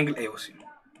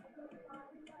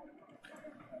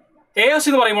 AOC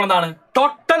എന്ന് പറയുമ്പോൾ എന്താണ്?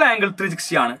 ടോട്ടൽ ആംഗിൾ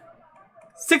 360 ആണ്.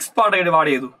 6 പാർട്ടായി ഡിവൈഡ്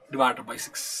ചെയ്തു, ഡിവൈഡഡ് ബൈ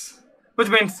 6,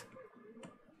 വിച്ച് മീൻസ്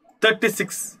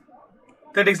 36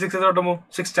 എത്രോ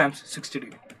 6 ടൈംസ് 60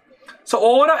 ഡിഗ്രി. സോ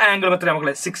ഓരോ ആംഗിളും എത്ര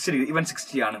മക്കളെ? 60 ഡിഗ്രി. ഇവൻ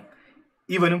 60 ആണ്,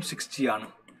 ഇവനും 60 ആണ്,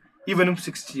 ഇവനും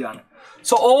 60 ആണ്.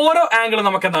 സോ ഓരോ ആംഗിളും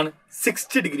നമുക്ക് എന്താണ്?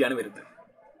 60 ഡിഗ്രിയാണ് വരുന്നത്.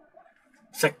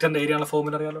 സെക്ടറിന്റെ ഏരിയ ആണ്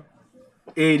ഫോർമുല അറിയാലോ.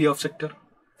 Area of sector,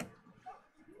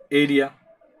 area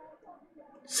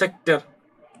sector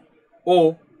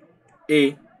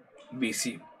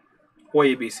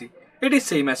OABC. It is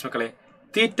same as മക്കളെ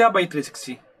theta by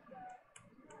 360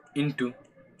 into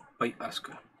pi r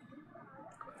square.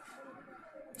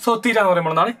 So theta എന്ന്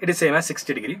പറയുമ്പോൾ എന്താണ്? It is same as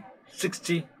 60 degree.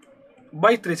 60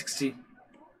 by 360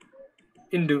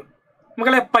 into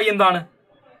മക്കളെ പൈ എന്താണ്?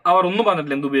 അവർ ഒന്നും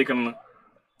പറഞ്ഞിട്ടില്ല എന്ത് ഉപയോഗിക്കണമെന്ന്.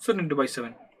 So into by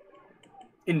 7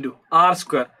 into r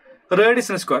square.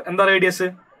 റേഡിയസിന് square. എന്താ റേഡിയസ്?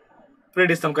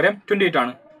 റേഡിയസ് നമുക്കറിയാം 28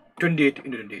 ആണ്. 28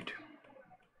 into 28.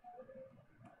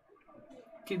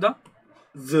 ഇതാ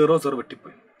 0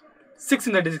 വെട്ടിപ്പോയി. 6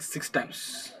 in 36 6 times.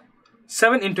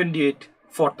 7 in 28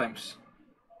 4 times.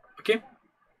 Okay.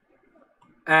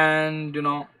 And you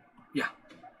know, yeah.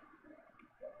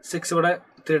 6 ഇവിടെ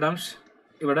 3 times.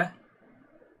 ഇവിടെ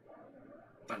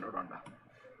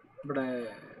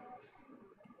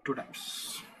 2 times.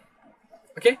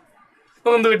 Okay.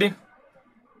 അപ്പോൾ എന്ത് കിട്ടി?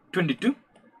 22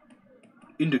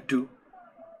 into 2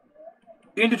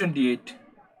 into 28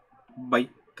 by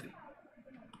 3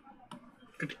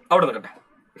 കിട്ടി. അവിടെ നിൽക്കട്ടെ.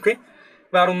 ഓക്കെ.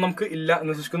 വേറെ ഒന്നും നമുക്ക് ഇല്ല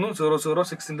എന്ന് വിശ്വസിക്കുന്നു. 0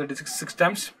 6 in 36 6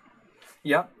 times.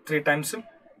 3 times.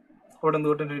 അവിടെ എന്ത്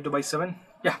കിട്ടും? 22 by 7.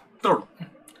 ഇത്രേ ഉള്ളൂ.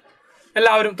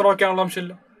 എല്ലാവരും ഇത്ര വയ്ക്കാനുള്ള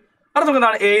അംശമില്ല. അടുത്ത നമുക്ക്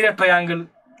എന്താണ്? ഏരിയ ട്രയാങ്കിൾ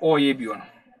OAB ആണ്.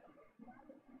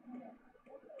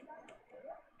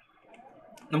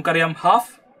 നമുക്കറിയാം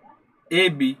half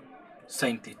AB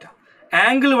sine theta.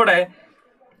 Angle ഇവിടെ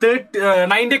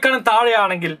 90ക്കാണ്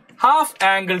താഴെയാണെങ്കിൽ ഹാഫ്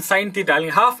ആംഗിൾ സൈൻ തീറ്റ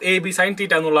അല്ലെങ്കിൽ ഹാഫ് AB സൈൻ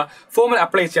തീറ്റ എന്നുള്ള ഫോർമുല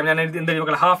അപ്ലൈ ചെയ്യാം. ഞാൻ എന്ത്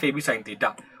മക്കളെ? Half AB sine theta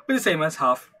which same as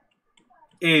half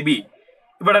AB.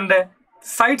 ഇവിടെ എൻ്റെ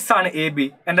സൈഡ്സ് ആണ് AB.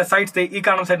 എൻ്റെ സൈഡ്സ് ഈ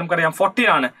കാണുന്ന സൈഡ് നമുക്കറിയാം 14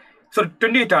 ആണ്, സോറി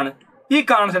 28 ആണ്. ഈ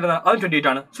കാണുന്ന സെൻറ്റർ അതും 28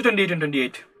 ആണ്. So 28 and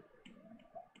 28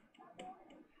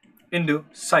 into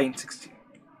sine 60.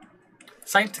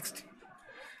 Sine 60.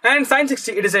 And sine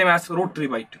 60 it is same as root 3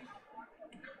 by 2.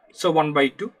 So 1 by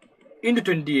 2 into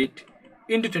 28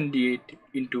 into 28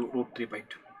 into root 3 by 2.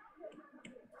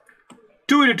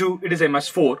 2 into 2 it is same as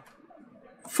 4.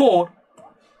 4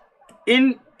 in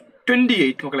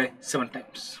 28 മക്കളെ 7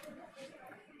 times.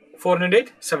 4 into 8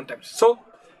 7 times. So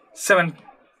 7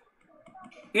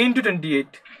 into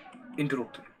 28 into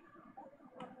root 3.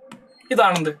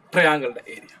 ഇതാണ് ട്രയാങ്കിളുടെ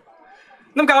area.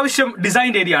 നമുക്ക് ആവശ്യം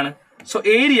design area ആണ്. So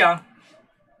area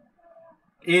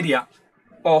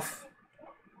of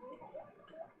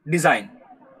design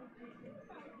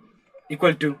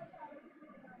equal to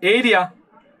area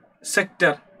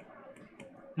sector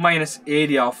minus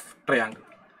area of triangle.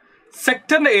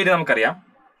 സെക്ടറിന്റെ area നമുക്കറിയാം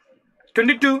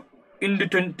 22 into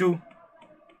 22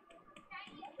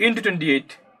 into 28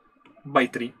 by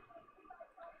 3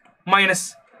 minus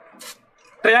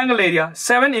triangle area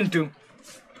 7 into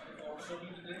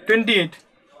 28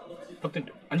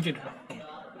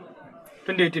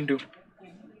 28 into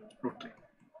root 3.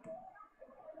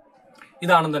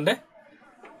 ഇതാണ് ഇതിന്റെ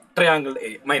triangle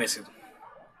area minus ചെയ്തു.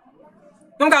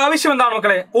 നമുക്ക് ആവശ്യം എന്താണ്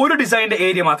മക്കളെ? ഒരു ഡിസൈനിന്റെ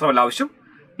ഏരിയ മാത്രമല്ല ആവശ്യം,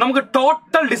 നമുക്ക്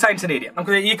ടോട്ടൽ ഡിസൈൻസിന്റെ ഏരിയ.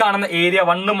 നമുക്ക് ഈ കാണുന്ന ഏരിയ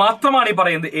 1 മാത്രമാണ് ഈ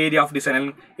പറയുന്നത് area of design,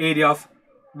 area of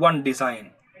 1 design.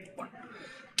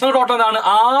 നമുക്ക് ടോട്ടൽ എന്താണ്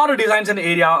 6 ഡിസൈൻസിന്റെ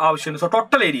ഏരിയ ആവശ്യമുണ്ട്. So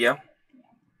total area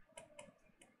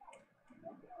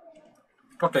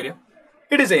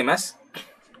it is same as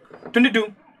 22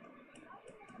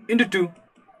 into 2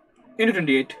 into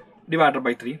 28 divided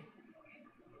by 3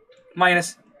 minus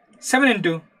 7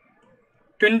 into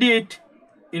 28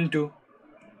 into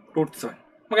root 7.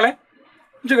 മക്കളെ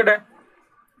ചോദിക്കട്ടെ,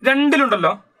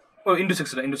 രണ്ടിലുണ്ടല്ലോ into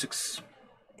 6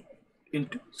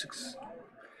 into 6.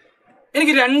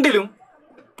 എനിക്ക് രണ്ടിലും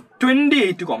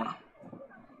 28 കോമൺ ആണ്.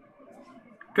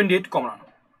 28 കോമൺ ആണ്.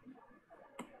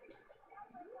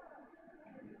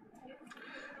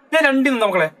 ഞാൻ രണ്ടിൽ നിന്ന്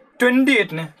മക്കളെ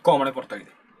 28ന് കോമൺ പുറത്താക്കി.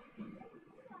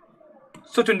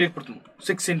 സോ 28 പുറത്തു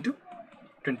 6 into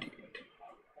 28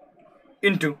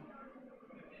 into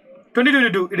 22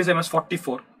 into 2 it is same as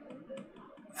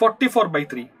 44 by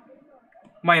 3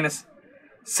 minus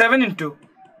 7 into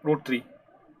root 3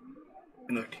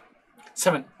 എന്ന് കിട്ടി.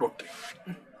 7 root 3.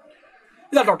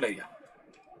 ഇതാണ് ടോട്ടൽ ഏരിയ.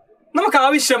 നമുക്ക്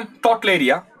ആവശ്യം ടോട്ടൽ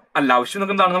ഏരിയ അല്ല ആവശ്യം,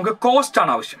 നമുക്ക് എന്താണ്, നമുക്ക് കോസ്റ്റ്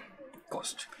ആണ് ആവശ്യം.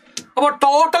 കോസ്റ്റ്. അപ്പോൾ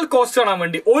ടോട്ടൽ കോസ്റ്റ് കാണാൻ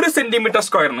വേണ്ടി 1 സെന്റിമീറ്റർ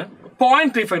സ്ക്വയറിന്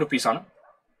 0.35 rupees ആണ്.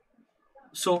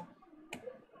 So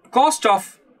cost of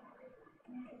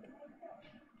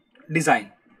design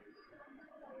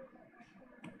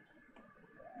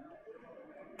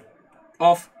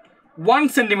of 1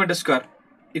 centimeter square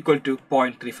equal to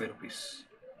 0.35 rupees.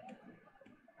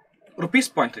 Rupees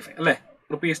 0.35 അല്ലേ?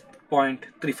 Rupees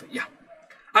 0.35. Yeah.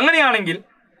 അങ്ങനെയാണെങ്കിൽ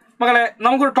മക്കളെ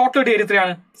നമുക്കൊരു ടോട്ടൽ ഏരിയ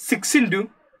എത്രയാണ്? 6 into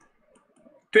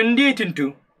 28 into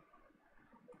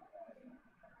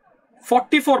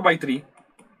 44 by 3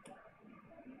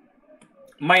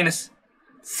 minus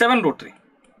 7 root 3.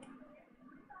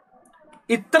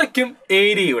 ഇത്രയ്ക്കും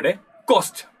ഏരിയയുടെ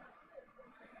കോസ്റ്റ്,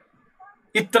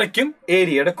 ഇത്രയ്ക്കും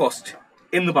ഏരിയയുടെ കോസ്റ്റ്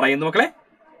എന്ന് പറയുന്നു മക്കളെ.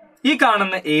 ഈ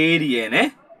കാണുന്ന ഏരിയനെ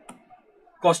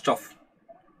കോസ്റ്റ് ഓഫ്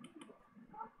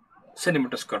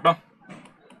സെന്റിമീറ്റർ സ്ക്വയർ കേട്ടോ.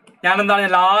 ഞാൻ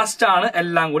ലാസ്റ്റ് ആണ്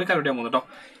എല്ലാം കൂടി കാൽക്കുലേറ്റ് ചെയ്യാൻ പോകുന്നത് കേട്ടോ.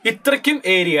 ഇത്രയ്ക്കും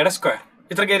ഏരിയയുടെ സ്ക്വയർ,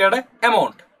 ഇത്രയ്ക്കും ഏരിയയുടെ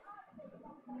എമൗണ്ട്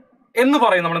എന്ന്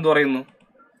പറയും. നമ്മൾ എന്ത് പറയുന്നു?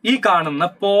 ഈ കാണുന്ന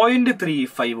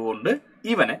 0.35 കൊണ്ട്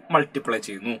ഇവനെ മൾട്ടിപ്ലൈ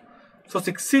ചെയ്യുന്നു. സോ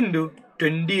 6 into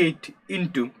 28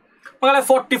 into മക്കളെ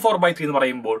 44 by 3 എന്ന്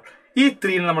പറയുമ്പോൾ ഈ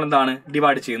 3 നമ്മൾ എന്താണ്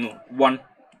ഡിവൈഡ് ചെയ്യുന്നു 1.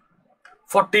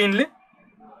 14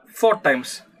 4 times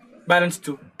ബാലൻസ്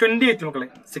 2. 28 മക്കളെ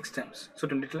 6 times. So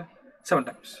 28 7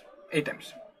 times 8 times.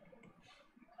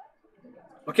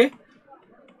 Okay,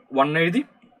 1 എഴുതി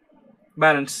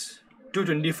balance 2.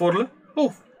 24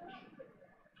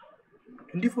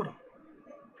 24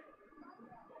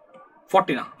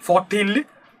 14 14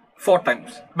 4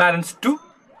 times balance 2.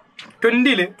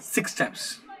 20 6 times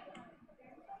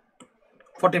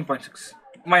 14.6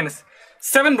 minus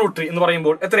 7 root 3 എന്ന്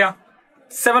പറയുമ്പോൾ എത്രയാ?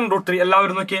 7 root 3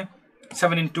 എല്ലാവരും നോക്കിയേ.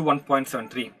 7 into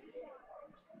 1.73,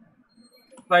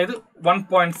 അതായത്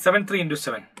 1.73 into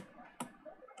 7.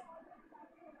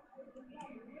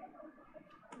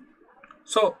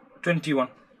 So 21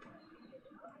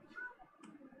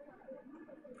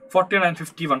 49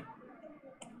 51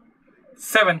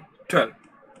 7 12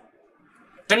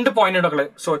 2 പോയിന്റ് ഉണ്ടല്ലേ.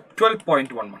 സോ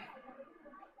 12.11.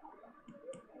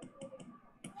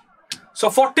 So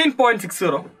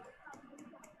 14.60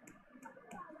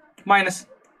 minus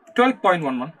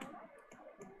 12.11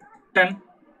 10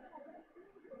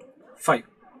 5.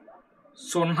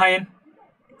 സോ 9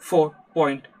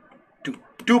 4.2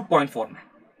 2.49.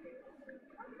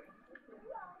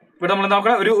 ഇവിടെ നമ്മൾ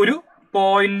നോക്കണം ഒരു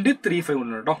 0.35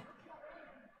 ഉണ്ട് കേട്ടോ.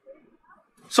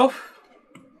 So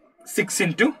 6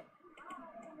 into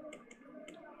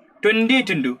 28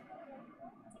 into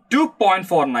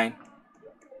 2.49.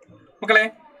 മക്കളെ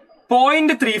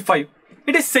 0.35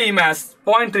 it is same as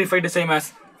 0.35 it is same as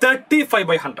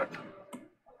 35/100.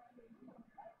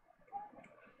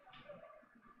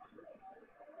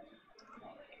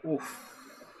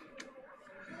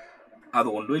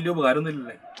 അതുകൊണ്ട് വലിയ ഉപകാരമൊന്നും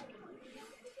ഇല്ലല്ലേ.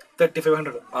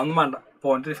 3500 അതൊന്നും വേണ്ട,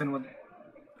 0.35 മതി.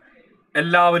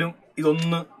 എല്ലാവരും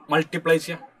ഇതൊന്ന് മൾട്ടിപ്ലൈ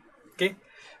ചെയ്യാം. ഓക്കെ,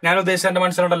 ഞാൻ ഉദ്ദേശിച്ച എൻ്റെ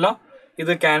മനസ്സിലുണ്ടല്ലോ,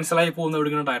 ഇത് ക്യാൻസലായി പോകുന്ന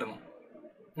എവിടെയുണ്ടായിരുന്നു,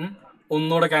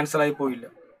 ഒന്നുകൂടെ ക്യാൻസലായി പോയില്ല.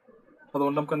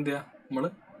 അതുകൊണ്ട് നമുക്ക് എന്ത് ചെയ്യാം, നമ്മൾ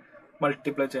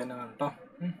മൾട്ടിപ്ലൈ ചെയ്യാനാണ് കേട്ടോ,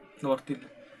 നിവർത്തിയില്ല.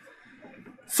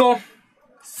 സോ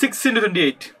 6 into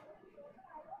 28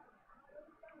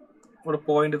 ഇവിടെ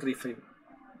 0.35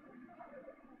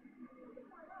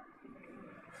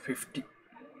 50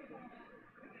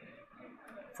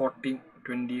 14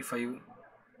 25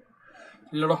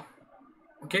 ഇല്ലടോ.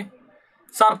 ഓക്കെ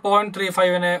സാർ,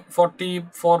 0.35നെ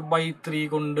 44/3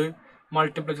 കൊണ്ട്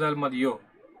മൾട്ടിപ്ലൈ ചെയ്താൽ മതിയോ?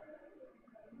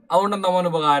 അതുകൊണ്ട് എന്താ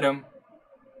ഉപകാരം?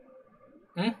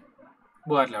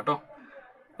 ഉപകാരമില്ല കേട്ടോ.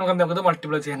 നമുക്കത്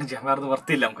മൾട്ടിപ്ലൈ ചെയ്യാൻ വേറെ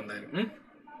നിവർത്തിയില്ല നമുക്ക് എന്തായാലും.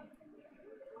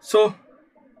 സോ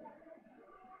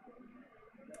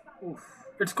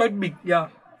ഇറ്റ്സ് ക്വൈറ്റ് ബിഗ്, യാ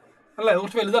അല്ലേ,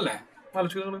 കുറച്ച് വലുതല്ലേ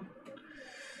ആലോചിക്കുന്നത്.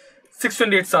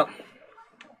 628 സാർ,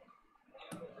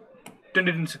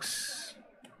 2026.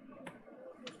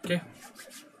 ഓക്കെ,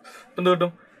 എന്ത്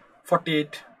കിട്ടും?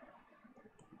 48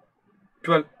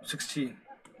 12 16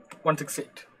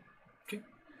 168. Okay,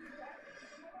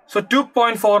 so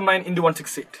 2.49 into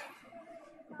 168.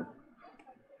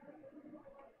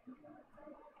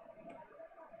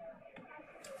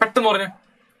 പെട്ടെന്ന് പറഞ്ഞേ.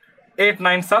 8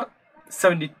 9 sir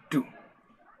 72.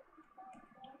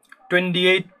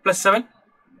 28 plus 7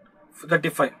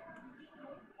 35.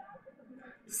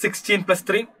 16 plus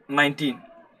 3 19.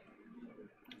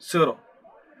 0.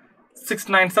 6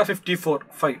 9s are 54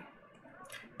 5.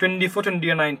 24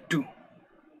 29 2.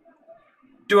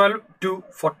 12 2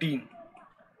 14.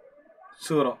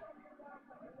 0.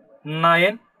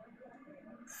 9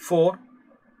 4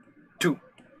 2.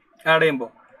 Add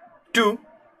 2.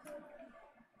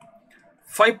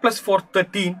 5 plus 4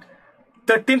 13.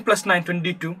 13 plus 9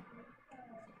 22.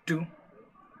 2.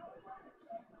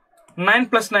 9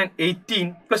 plus 9 18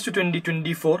 plus 2 20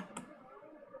 24.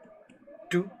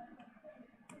 2.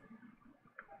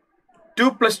 2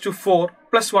 plus 2 4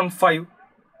 plus 1 5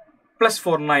 plus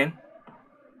 4 9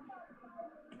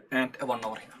 and a 1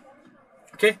 over here.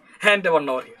 Okay, and a 1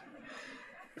 over here.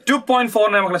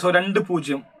 2.49 മക്കളെ. So 2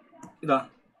 0 ഇതാ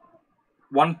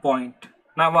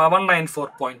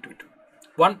 194.22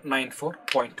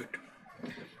 194.22.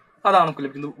 അതാണ് നമുക്ക്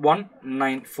ലഭിക്കുന്നത്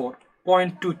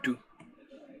 194.22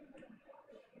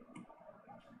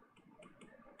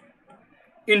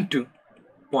 into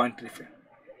 0.35.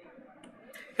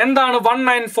 എന്താണ്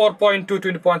 194.22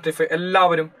 into 0.35?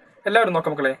 എല്ലാവരും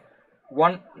നോക്കാം മക്കളെ.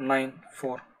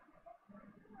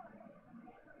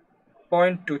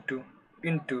 194.22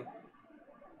 into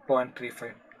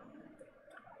 0.35.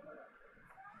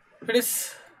 It is,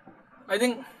 I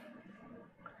think,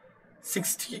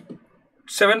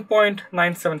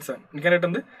 67.977. എനിക്ക്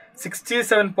കിട്ടുന്നത്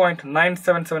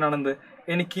 67.977 ആണെന്ന്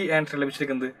എനിക്ക് ആൻസർ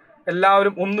ലഭിച്ചിരിക്കുന്നത്.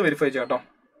 എല്ലാവരും ഒന്ന് വെരിഫൈ ചെയ്യാം കേട്ടോ.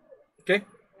 ഓക്കെ,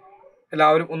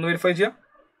 എല്ലാവരും ഒന്ന് വെരിഫൈ ചെയ്യാം.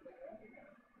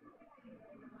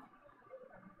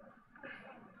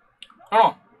 ആണോ?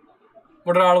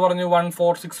 ഇവിടെ ഒരാൾ പറഞ്ഞു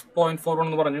 146.41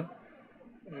 എന്ന് പറഞ്ഞു.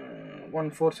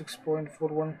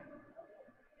 146.41.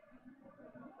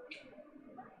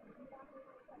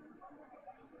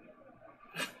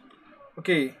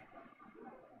 ഓക്കെ,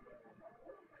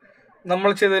 നമ്മൾ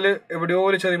ചെയ്തതിൽ എവിടെയോ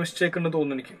ഒരു ചെറിയ മിസ്റ്റേക്ക് ഉണ്ടെന്ന്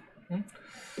തോന്നുന്നു എനിക്ക്.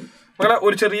 മക്കളെ,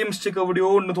 ഒരു ചെറിയ മിസ്റ്റേക്ക് എവിടെയോ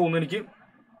ഉണ്ടെന്ന് തോന്നുന്നു എനിക്ക്.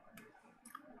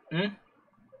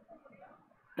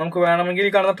 നമുക്ക് വേണമെങ്കിൽ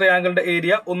ഈ കാണുന്ന ട്രയാങ്കിളിന്റെ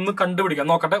ഏരിയ ഒന്ന് കണ്ടുപിടിക്കാം.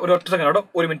 നോക്കട്ടെ, ഒരു ഒറ്റ സെക്കൻഡ് കേട്ടോ,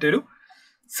 ഒരു മിനിറ്റ്. ഒരു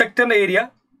സെക്ടറിന്റെ ഏരിയ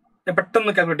ഞാൻ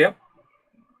പെട്ടെന്ന് കാൽക്കുലേറ്റ് ചെയ്യാം.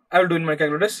 I will do in my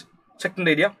calculators.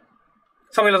 സെക്ടറിന്റെ area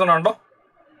സമയമില്ലാത്തതുകൊണ്ടാണോ?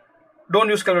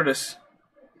 Don't use calculators.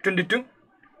 22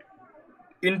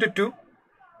 into 2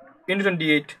 into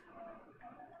 28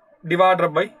 divided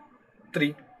by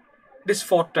 3. It is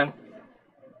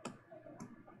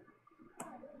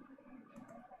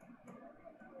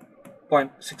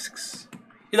 410.66.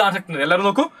 ഇതാണ് സെക്ടറിന്റെ. എല്ലാവരും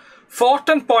നോക്കൂ,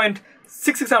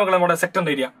 410.66 ആണ് നമ്മുടെ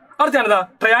സെക്ടറിന്റെ ഏരിയ. അടുത്ത ഞാനിതാ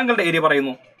ട്രയാങ്കിളിന്റെ ഏരിയ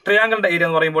പറയുന്നു. ട്രയാങ്കിളിന്റെ ഏരിയ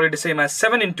എന്ന് പറയുമ്പോൾ it same as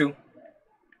 7 into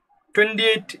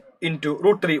 28 into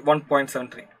 √3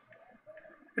 1.73.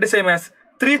 It is same as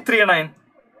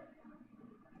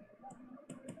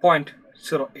 339.08.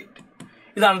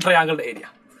 ഇതാണ് ട്രയാങ്കിളുടെ area.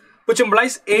 which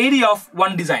implies area of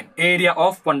one design. Area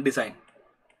of one design.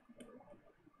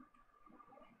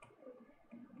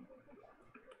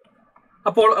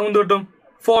 അപ്പോൾ എന്ത് കിട്ടും?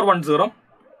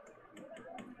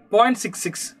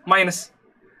 410.66 minus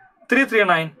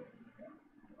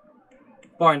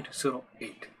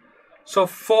 339.08. So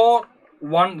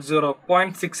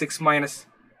 410.66 minus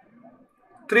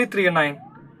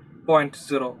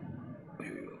 339.0.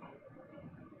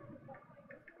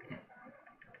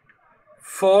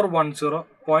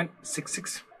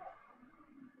 410.66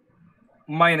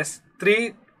 minus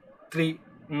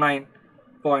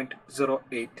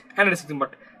 339.08 and it is nothing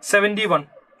but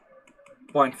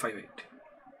 71.58.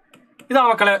 ഇതാണ്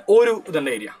മക്കളെ ഒരു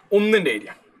ഇതിന്റെ ഏരിയ, ഒന്നിന്റെ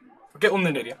ഏരിയ. ഓക്കെ,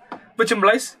 ഒന്നിന്റെ area which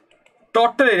implies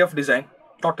total area of design,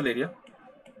 total area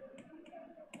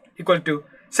equal to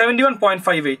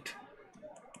 71.58.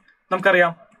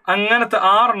 നമുക്കറിയാം അങ്ങനത്തെ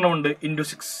 6 എണ്ണം ഉണ്ട് into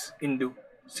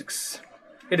 6.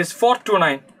 It is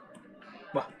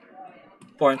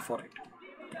 429.48.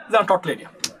 ഇതാണ് total area.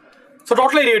 So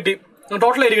total area കിട്ടി.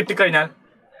 ടോട്ടൽ ഏരിയ കിട്ടിക്കഴിഞ്ഞാൽ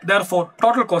therefore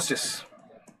total cost is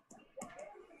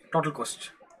total cost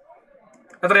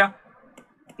എത്രയാ?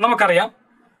 നമുക്കറിയാം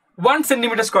 1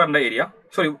 centimeter സ്ക്വയറിന്റെ area,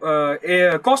 sorry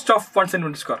cost of 1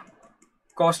 centimeter square,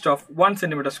 cost of 1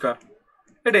 centimeter square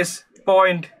it is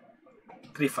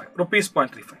 0.35 rupees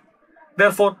 0.35.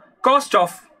 therefore cost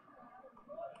of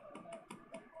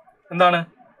എന്താണ്?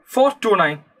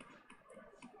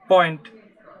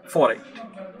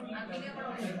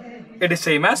 429.48. it is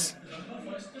same as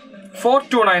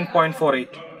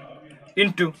 429.48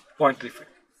 into 0.35.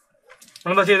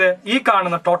 എന്താ ചെയ്തത്? ഈ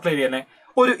കാണുന്ന ടോട്ടൽ ഏരിയനെ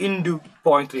ഒരു ഇൻറ്റു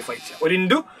 0.35 ചെയ്യുക, ഒരു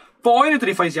ഇൻറ്റു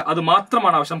 0.35 ചെയ്യുക. അത്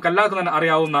മാത്രമാണ് ആവശ്യം. നമുക്ക് എല്ലാവർക്കും തന്നെ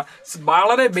അറിയാവുന്ന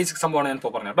വളരെ ബേസിക് സംഭവമാണ് ഞാൻ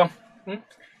ഇപ്പോൾ പറഞ്ഞത് കേട്ടോ.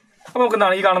 അപ്പോൾ നമുക്ക്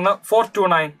എന്താണ് ഈ കാണുന്ന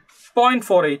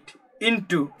 429.48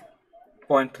 into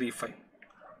 0.35.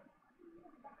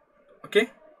 okay,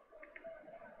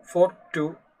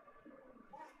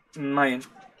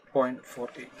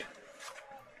 429.48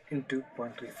 into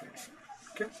 0.35.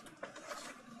 okay,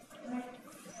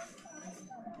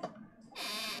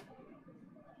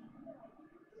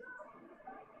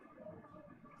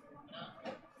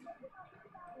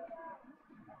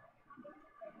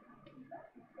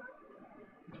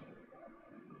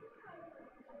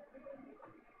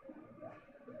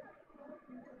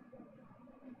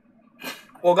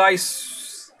 oh guys,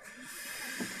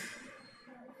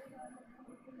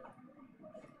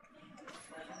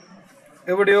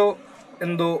 എവിടെയോ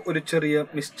എന്തോ ഒരു ചെറിയ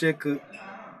മിസ്റ്റേക്ക്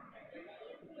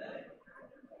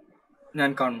ഞാൻ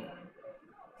കാണുന്നു.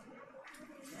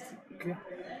 ഓക്കെ,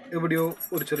 എവിടെയോ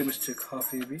ഒരു ചെറിയ mistake.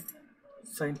 Half A B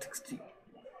sine 60.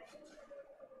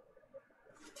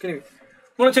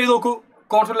 നിങ്ങൾ ചെയ്ത് നോക്കൂ.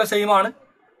 കോൺസെപ്റ്റ് സെയിം ആണ്.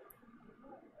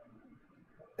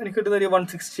 എനിക്ക് കിട്ടുന്ന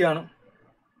 160 ആണ്.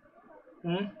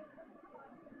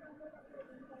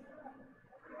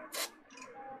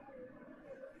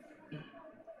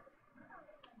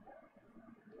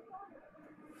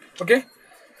 ഓക്കെ,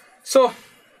 സോ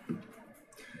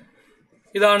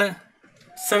ഇതാണ്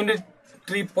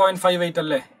 73.58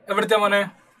 അല്ലേ? എവിടുത്തെ മോനെ?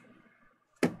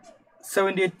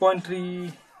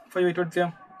 78.358 എടുത്ത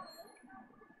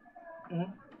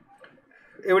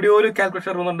എവിടെയോ ഒരു കാൽക്കുലേഷൻ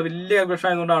വരുന്നുണ്ട്. വലിയ കാൽക്കുലേഷൻ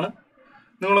ആയതുകൊണ്ടാണ്.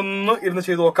 നിങ്ങളൊന്ന് ഇരുന്ന്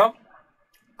ചെയ്ത് നോക്കാം.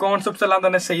 കോൺസെപ്റ്റ്സ് എല്ലാം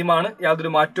തന്നെ സെയിം ആണ്, യാതൊരു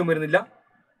മാറ്റവും വരുന്നില്ല.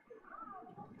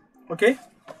 ഓക്കെ,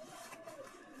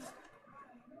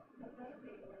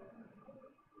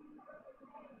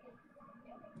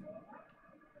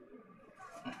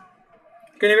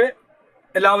 എനിവേ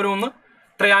എല്ലാവരും ഒന്ന്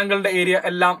ട്രയാങ്കിളിന്റെ ഏരിയ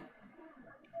എല്ലാം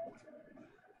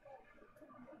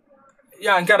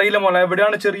എനിക്കറിയില്ല മോളെ,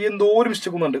 എവിടെയാണ് ചെറിയ എന്തോ ഒരു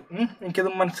മിസ്റ്റേക്ക് ഒന്നുണ്ട്. എനിക്കത്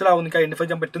മനസ്സിലാവും, എനിക്ക് ഐഡന്റിഫൈ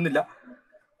ചെയ്യാൻ പറ്റുന്നില്ല.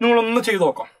 നിങ്ങളൊന്ന് ചെയ്ത്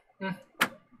നോക്കാം.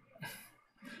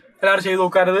 എല്ലാവരും ചെയ്ത്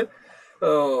നോക്കാനത്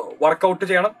വർക്കൗട്ട്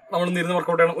ചെയ്യണം. നമ്മളൊന്ന് ഇരുന്ന്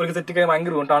വർക്കൗട്ട് ചെയ്യണം. ഒരു തെറ്റിക്കാൻ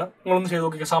ഭയങ്കര ബുദ്ധിമുട്ടാണ്. നിങ്ങളൊന്ന് ചെയ്ത്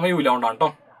നോക്കിയ സമയമില്ല കൊണ്ടാണ് കേട്ടോ.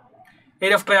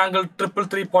 ഏരിയ ഓഫ് ട്രയാങ്കിൾ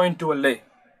 333.2 അല്ലേ?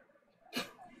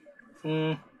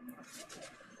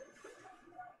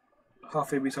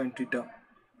 Half A B sine theta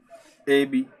A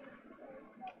B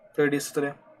radius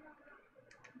എത്രയാ?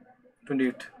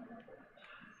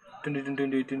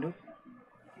 28 into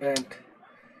and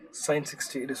sin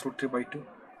 60 it is √3/2,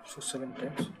 so 7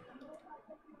 times.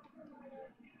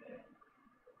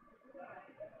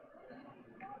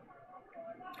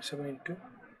 Seven into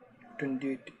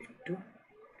 28 into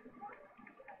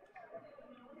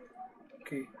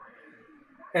okay.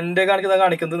 എന്റെ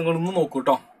കാണിക്കുന്നത് നിങ്ങളൊന്ന് നോക്കൂ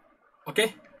കേട്ടോ. ഓക്കെ,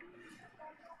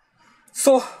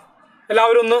 സോ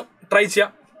എല്ലാവരും ഒന്ന് ട്രൈ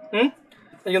ചെയ്യാം.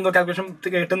 എനിക്കെന്തോ കാൽക്കുലേഷൻ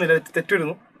കിട്ടുന്നില്ല,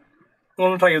 തെറ്റിടുന്നു.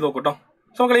 നിങ്ങളൊന്ന് ട്രൈ ചെയ്ത് നോക്കൂ കേട്ടോ.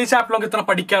 സോ നമുക്ക് ഈ ചാപ്റ്റർ നമുക്ക് ഇത്ര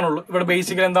പഠിക്കാനുള്ളൂ. ഇവിടെ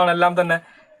ബേസിക്കലി എന്താണ്, എല്ലാം തന്നെ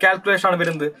കാൽക്കുലേഷൻ ആണ്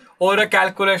വരുന്നത്. ഓരോ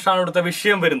കാൽക്കുലേഷൻ ആണ് ഇവിടുത്തെ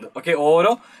വിഷയം വരുന്നത്. ഓക്കെ,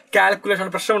 ഓരോ കാൽക്കുലേഷൻ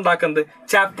പ്രശ്നം ഉണ്ടാക്കുന്നത്.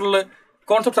 ചാപ്റ്ററിൽ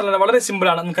കോൺസെപ്റ്റ് അല്ല വളരെ സിമ്പിൾ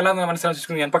ആണ്, നിങ്ങൾക്ക് എല്ലാം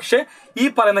മനസ്സിലാക്കി ഞാൻ. പക്ഷേ ഈ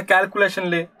പറയുന്ന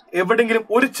കാൽക്കുലേഷനിൽ എവിടെയെങ്കിലും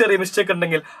ഒരു ചെറിയ മിസ്റ്റേക്ക്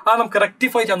ഉണ്ടെങ്കിൽ അത് നമുക്ക്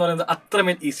റെക്ടിഫൈ ചെയ്യാന്ന് പറയുന്നത്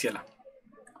അത്രമേൽ ഈസി അല്ല.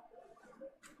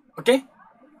 ഓക്കെ,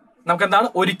 നമുക്ക് എന്താണ്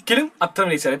ഒരിക്കലും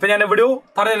അത്രമേൽ ഈസി അല്ല. ഇപ്പൊ ഞാൻ എവിടെയോ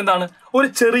പറയുന്നത് എന്താണ്, ഒരു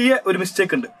ചെറിയ ഒരു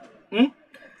മിസ്റ്റേക്ക് ഉണ്ട്,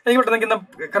 എനിക്ക് പെട്ടെന്ന്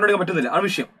കണ്ടുപിടിക്കാൻ പറ്റുന്നില്ല, ആ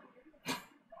വിഷയം.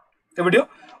 എവിടെയോ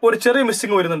ഒരു ചെറിയ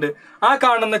മിസ്സിംഗ് വരുന്നുണ്ട്. ആ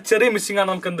കാണുന്ന ചെറിയ മിസ്സിംഗ് ആണ്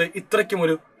നമുക്ക് എന്ത് ഇത്രയ്ക്കും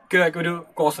ഒരു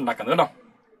കോസ് ഉണ്ടാക്കുന്നത് കേട്ടോ.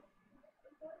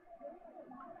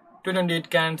 228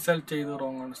 ക്യാൻസൽ ചെയ്ത്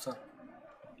റോങ് ആണ് സാർ.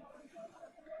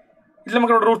 ഇല്ല,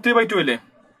 നമുക്ക് ഇവിടെ √3/2 ഇല്ലേ,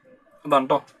 അതാണ്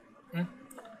കേട്ടോ.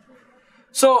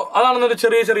 സോ അതാണെന്നൊരു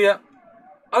ചെറിയ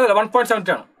അതല്ല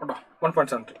 1.73 ആണ് കേട്ടോ,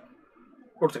 1.73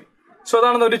 √3. സോ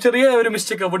അതാണെന്ന് ഒരു ചെറിയ ഒരു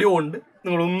മിസ്റ്റേക്ക് എവിടെയോ ഉണ്ട്,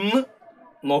 നിങ്ങളൊന്ന്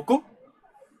നോക്കൂ.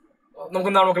 നമുക്ക്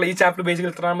എന്താണ് മക്കളെ, ഈ ചാപ്റ്റർ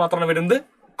ബേസിക്കലി ഇത്ര മാത്രമാണ് വരുന്നത്.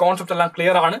 കോൺസെപ്റ്റ് എല്ലാം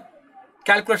ക്ലിയർ ആണ്.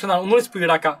 കാൽക്കുലേഷൻ ആണ് ഒന്നുകൂടി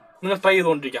സ്പീഡാക്കാം, നിങ്ങൾ try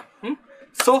ചെയ്തുകൊണ്ടിരിക്കാം.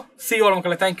 So see you all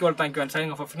മക്കളെ, thank you and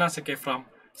signing off finance ഒക്കെ from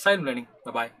Xylem Learning.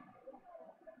 Bye.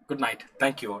 Good night.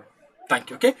 Thank you all. Thank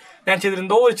you. Okay. ഞാൻ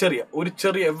ചെയ്തിരുന്നോ ഒരു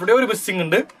ചെറിയ എവിടെ ഒരു മിസ്സിംഗ്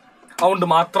ഉണ്ട്, അതുകൊണ്ട്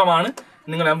മാത്രമാണ്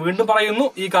നിങ്ങൾ ഞാൻ വീണ്ടും പറയുന്നു,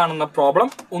 ഈ കാണുന്ന പ്രോബ്ലം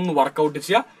ഒന്ന് വർക്ക്ഔട്ട്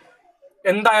ചെയ്യുക.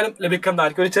 എന്തായാലും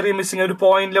ലഭിക്കുന്നതായിരിക്കും. ഒരു ചെറിയ മിസ്സിംഗ്, ഒരു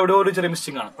പോയിന്റിൽ എവിടെ ഒരു ചെറിയ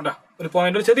മിസ്സിംഗ് ആണ് കേട്ടോ, ഒരു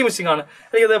പോയിന്റ് ഒരു ചെറിയ മിസ്സിംഗ് ആണ്.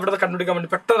 എനിക്കത് ഇവിടെ കണ്ടുപിടിക്കാൻ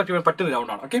വേണ്ടി പെട്ടെന്ന് പറ്റുന്നില്ല,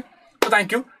 അതുകൊണ്ടാണ്. Okay,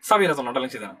 thank you. സവീരത്തുണ്ടോ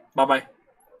ചെയ്തതാണ്. By.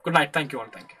 Good night. Thank you all.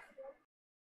 Thank you.